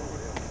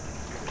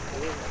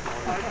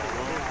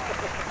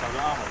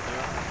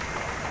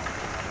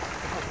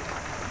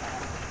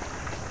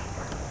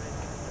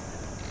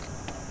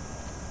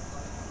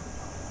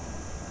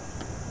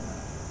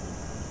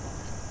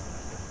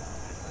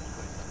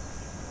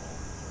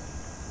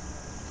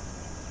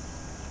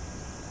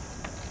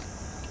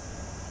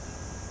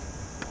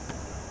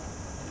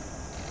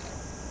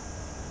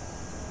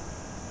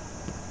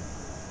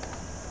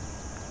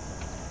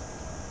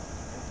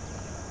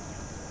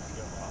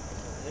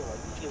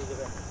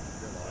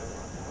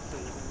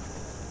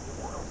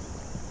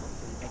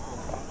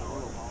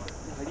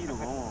喺呢度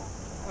講喎，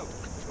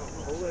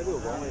好嘅，喺呢度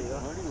講嘅而家，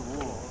喺呢度講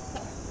喎。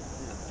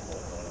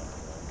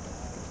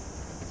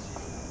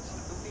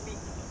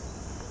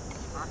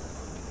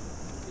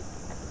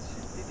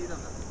啲得唔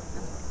得？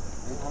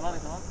你睇啦，你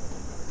睇啦，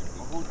我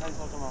好睇錯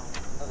啫嘛。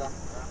得㗎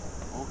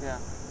，OK 啊。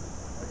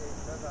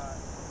得㗎。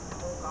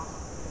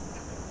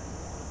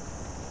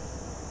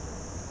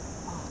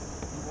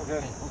OK，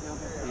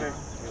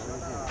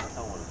收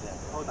我哋先。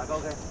好，大家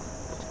OK。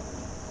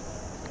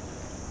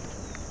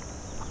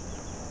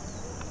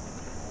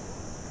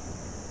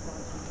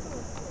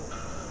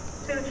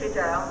蕭處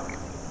長、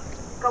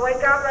各位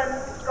嘉賓、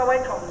各位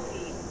同事、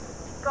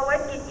各位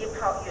結業學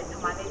員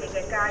同埋你哋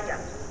嘅家人，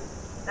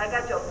大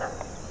家早晨。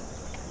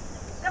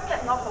今日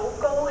我好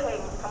高興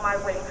同埋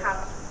榮幸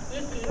以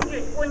檢閱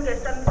官嘅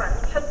身份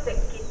出席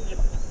結業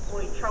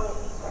會操。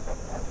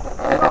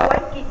各位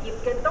結業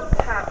嘅督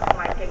察同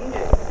埋警員，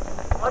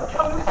我衷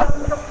心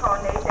祝賀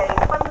你哋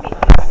分別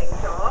完成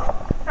咗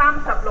36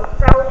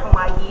週同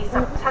埋27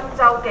週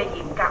嘅嚴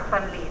格訓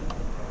練。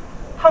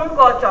通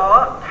過咗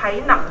體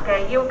能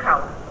嘅要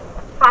求、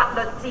法律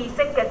知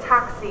識嘅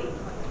測試，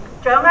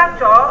掌握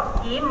咗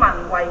以民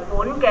為本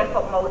嘅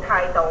服務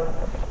態度，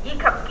以及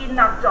建立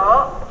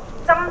咗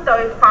針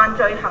對犯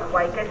罪行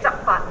為嘅執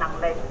法能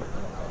力，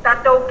達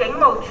到警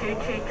務處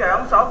處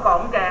長所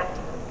講嘅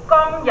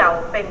剛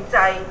柔並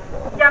濟、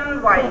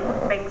恩威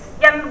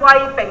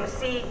並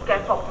施嘅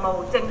服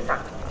務精神。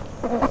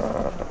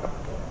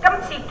今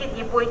次結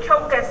業會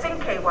操嘅升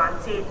旗環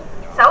節，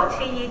首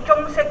次以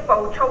中式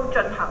步操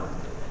進行。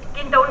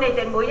見到你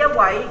哋每一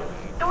位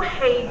都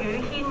氣宇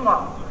軒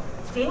昂，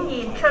展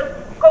現出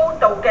高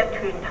度嘅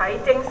團體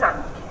精神，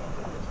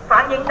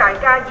反映大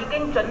家已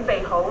經準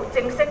備好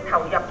正式投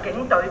入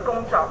警隊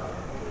工作，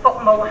服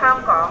務香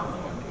港。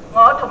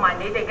我同埋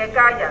你哋嘅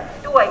家人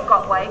都為各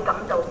位感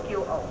到驕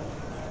傲。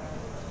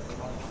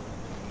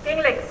經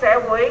歷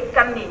社會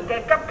近年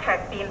嘅急劇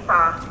變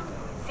化，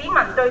市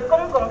民對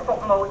公共服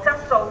務質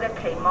素嘅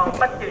期望不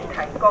斷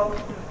提高。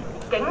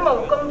警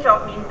務工作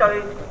面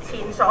對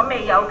前所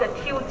未有嘅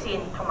挑戰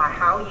同埋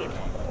考驗，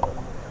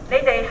你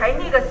哋喺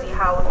呢個時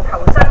候投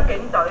身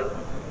警隊，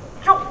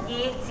足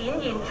以展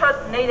現出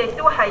你哋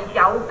都係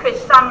有決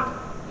心、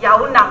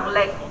有能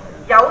力、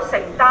有承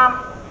擔、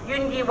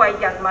願意為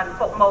人民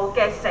服務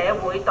嘅社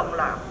會棟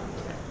梁。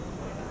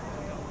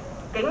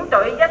警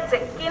隊一直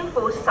肩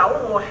負守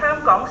護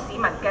香港市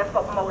民嘅服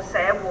務社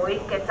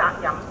會嘅責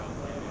任，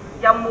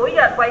由每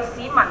日為市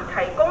民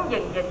提供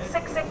形形色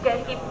色嘅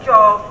協助、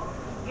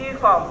預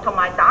防同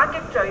埋打擊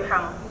罪行，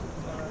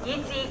以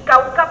至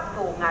救急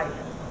扶危，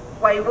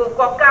維護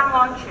國家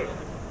安全。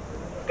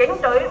警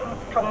隊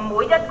同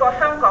每一個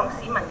香港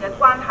市民嘅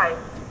關係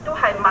都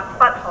係密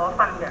不可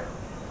分嘅。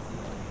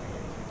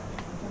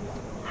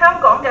香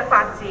港港嘅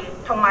法治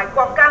同埋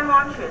國家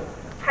安全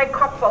係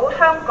確保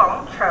香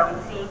港長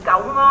治久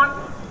安、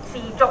持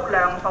續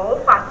良好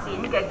發展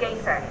嘅基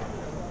石。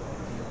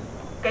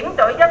警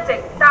隊一直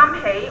擔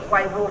起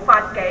維護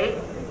法紀、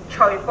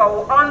除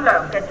暴安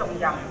良嘅重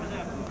任，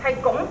係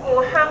鞏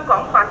固香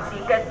港法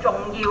治嘅重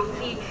要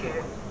支柱。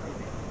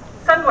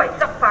身為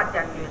執法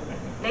人員，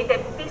你哋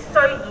必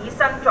須以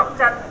身作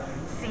則，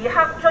時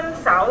刻遵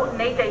守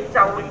你哋就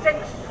職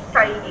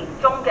誓言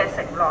中嘅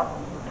承諾，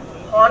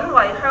捍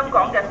衛香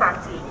港嘅法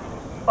治，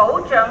保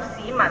障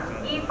市民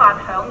依法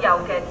享有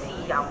嘅自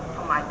由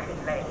同埋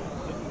權利。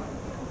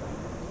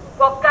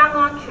國家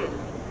安全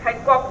係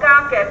國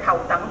家嘅頭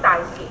等大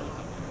事，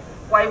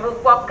維護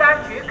國家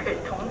主權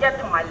統一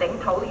同埋領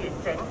土完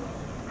整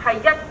係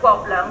一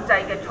國兩制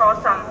嘅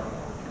初心。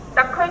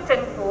特區政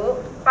府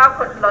包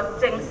括律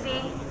政司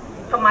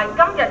同埋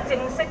今日正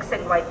式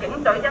成為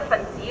警隊一份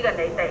子嘅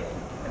你哋，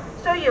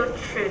需要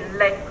全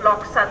力落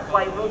實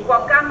維護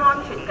國家安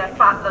全嘅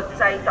法律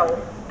制度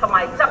同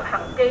埋執行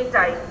機制，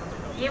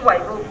以維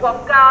護國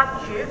家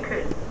主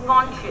權、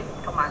安全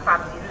同埋發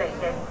展利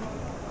益。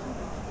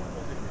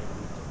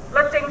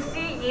律政司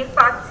以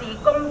法治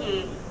公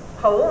義、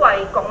普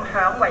惠共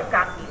享為格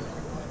言，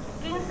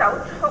堅守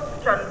促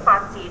進法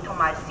治同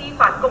埋司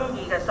法公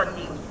義嘅信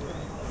念，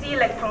致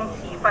力同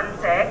持份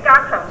者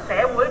加強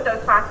社會對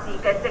法治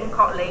嘅正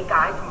確理解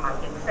同埋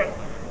認識，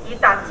以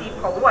達至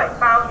普惠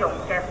包容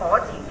嘅可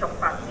持續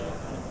發展。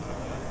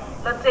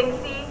律政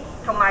司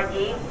同埋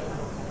以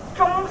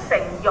忠誠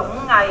勇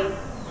毅、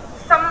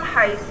心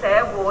繫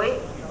社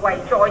會為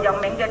座右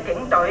銘嘅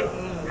警隊，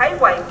喺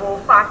維護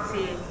法治、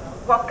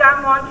國家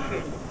安全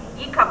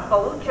以及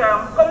保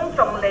障公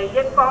眾利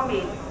益方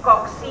面各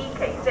司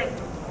其職，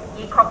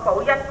以確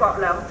保一國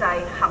兩制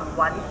行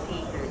穩致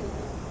遠。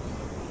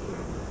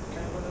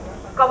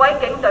各位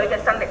警隊嘅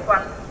新力軍，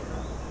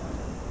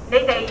你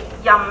哋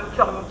任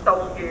重道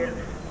遠，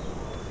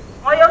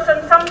我有信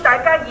心大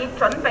家已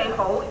準備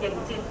好迎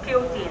接挑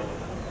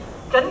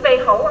戰，準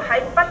備好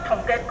喺不同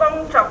嘅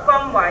工作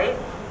崗位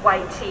維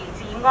持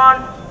治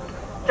安，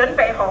準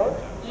備好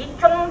以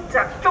忠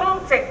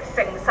直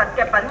誠實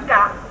嘅品格，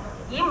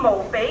以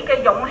無比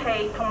嘅勇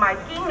氣同埋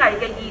堅毅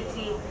嘅意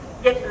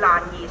志逆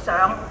難而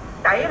上，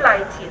砥礪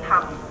前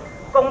行，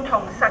共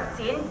同實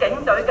踐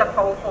警隊嘅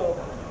抱負，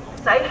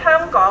使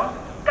香港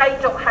繼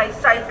續係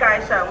世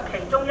界上其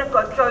中一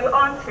個最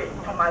安全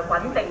同埋穩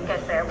定嘅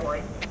社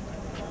會。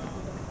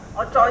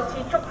我再次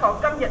祝賀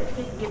今日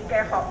結業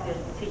嘅學員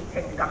前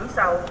程錦繡，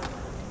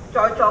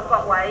在座各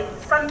位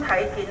身體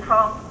健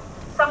康，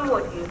生活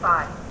愉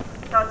快，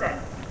多謝。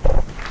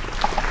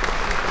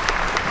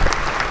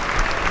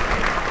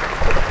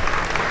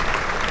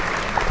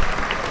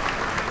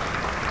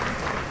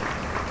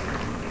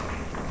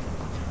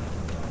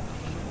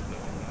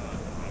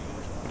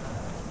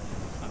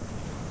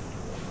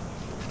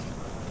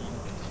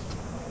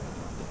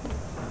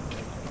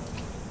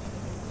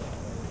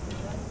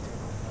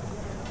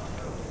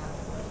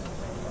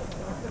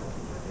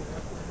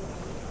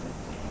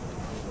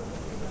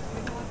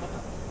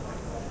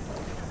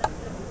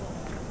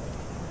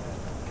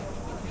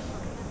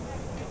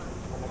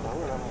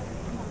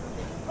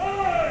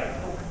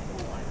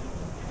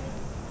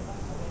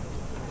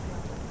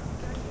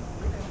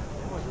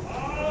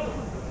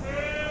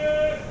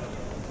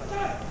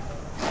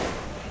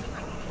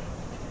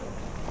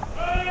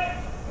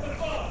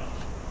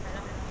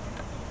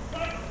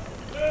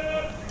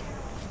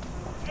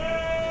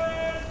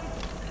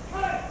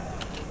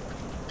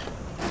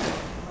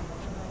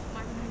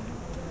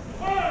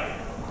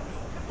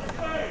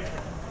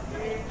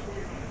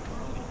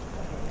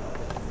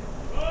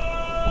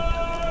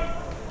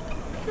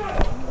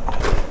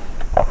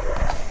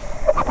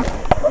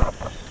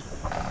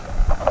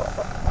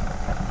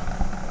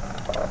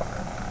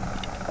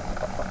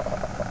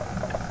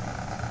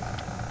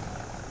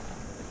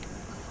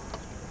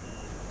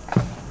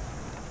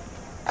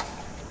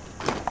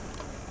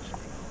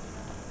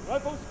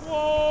Rifle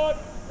squad!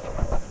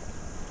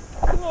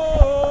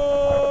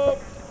 Squad!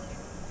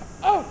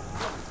 Out!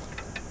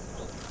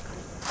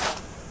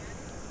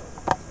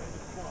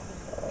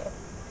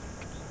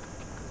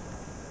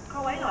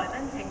 各位來賓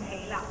請起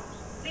立。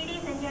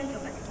Ladies and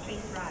gentlemen,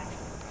 please rise.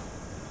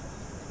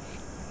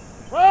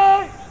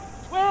 Right!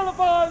 Clear the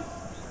funds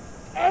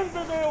and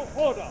reveal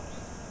order.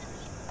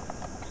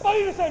 By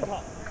the center.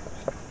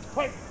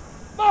 Quick,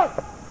 march!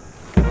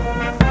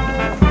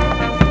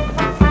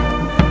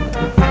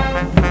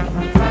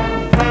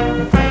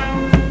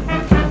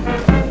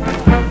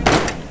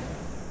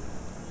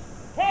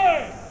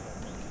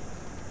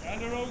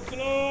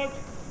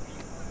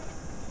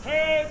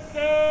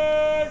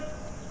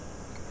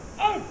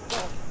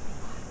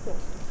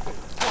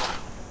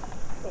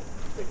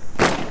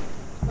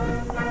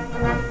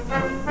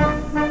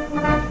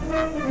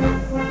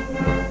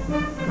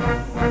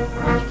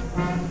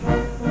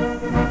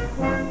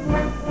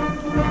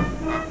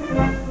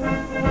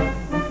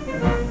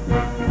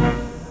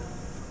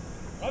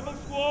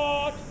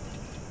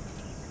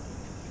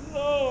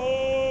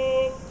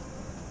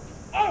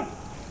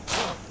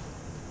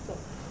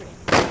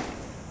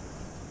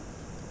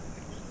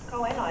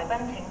 來賓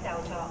請就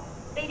座。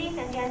Ladies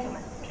and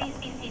gentlemen, please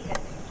be seated.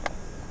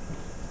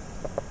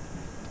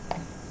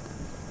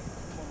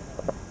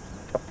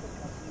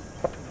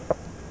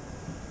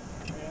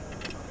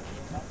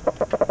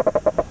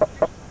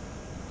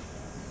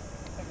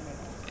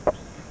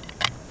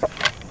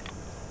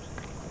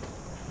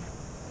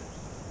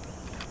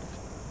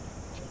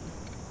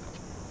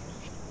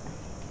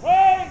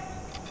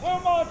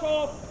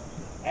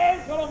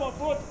 And column of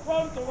foot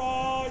front to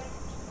right.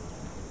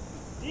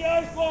 The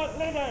ice squad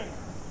leading.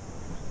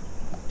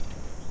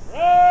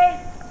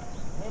 Right.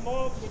 We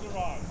move to the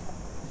right.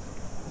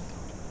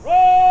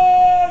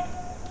 Right.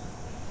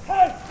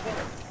 Touch.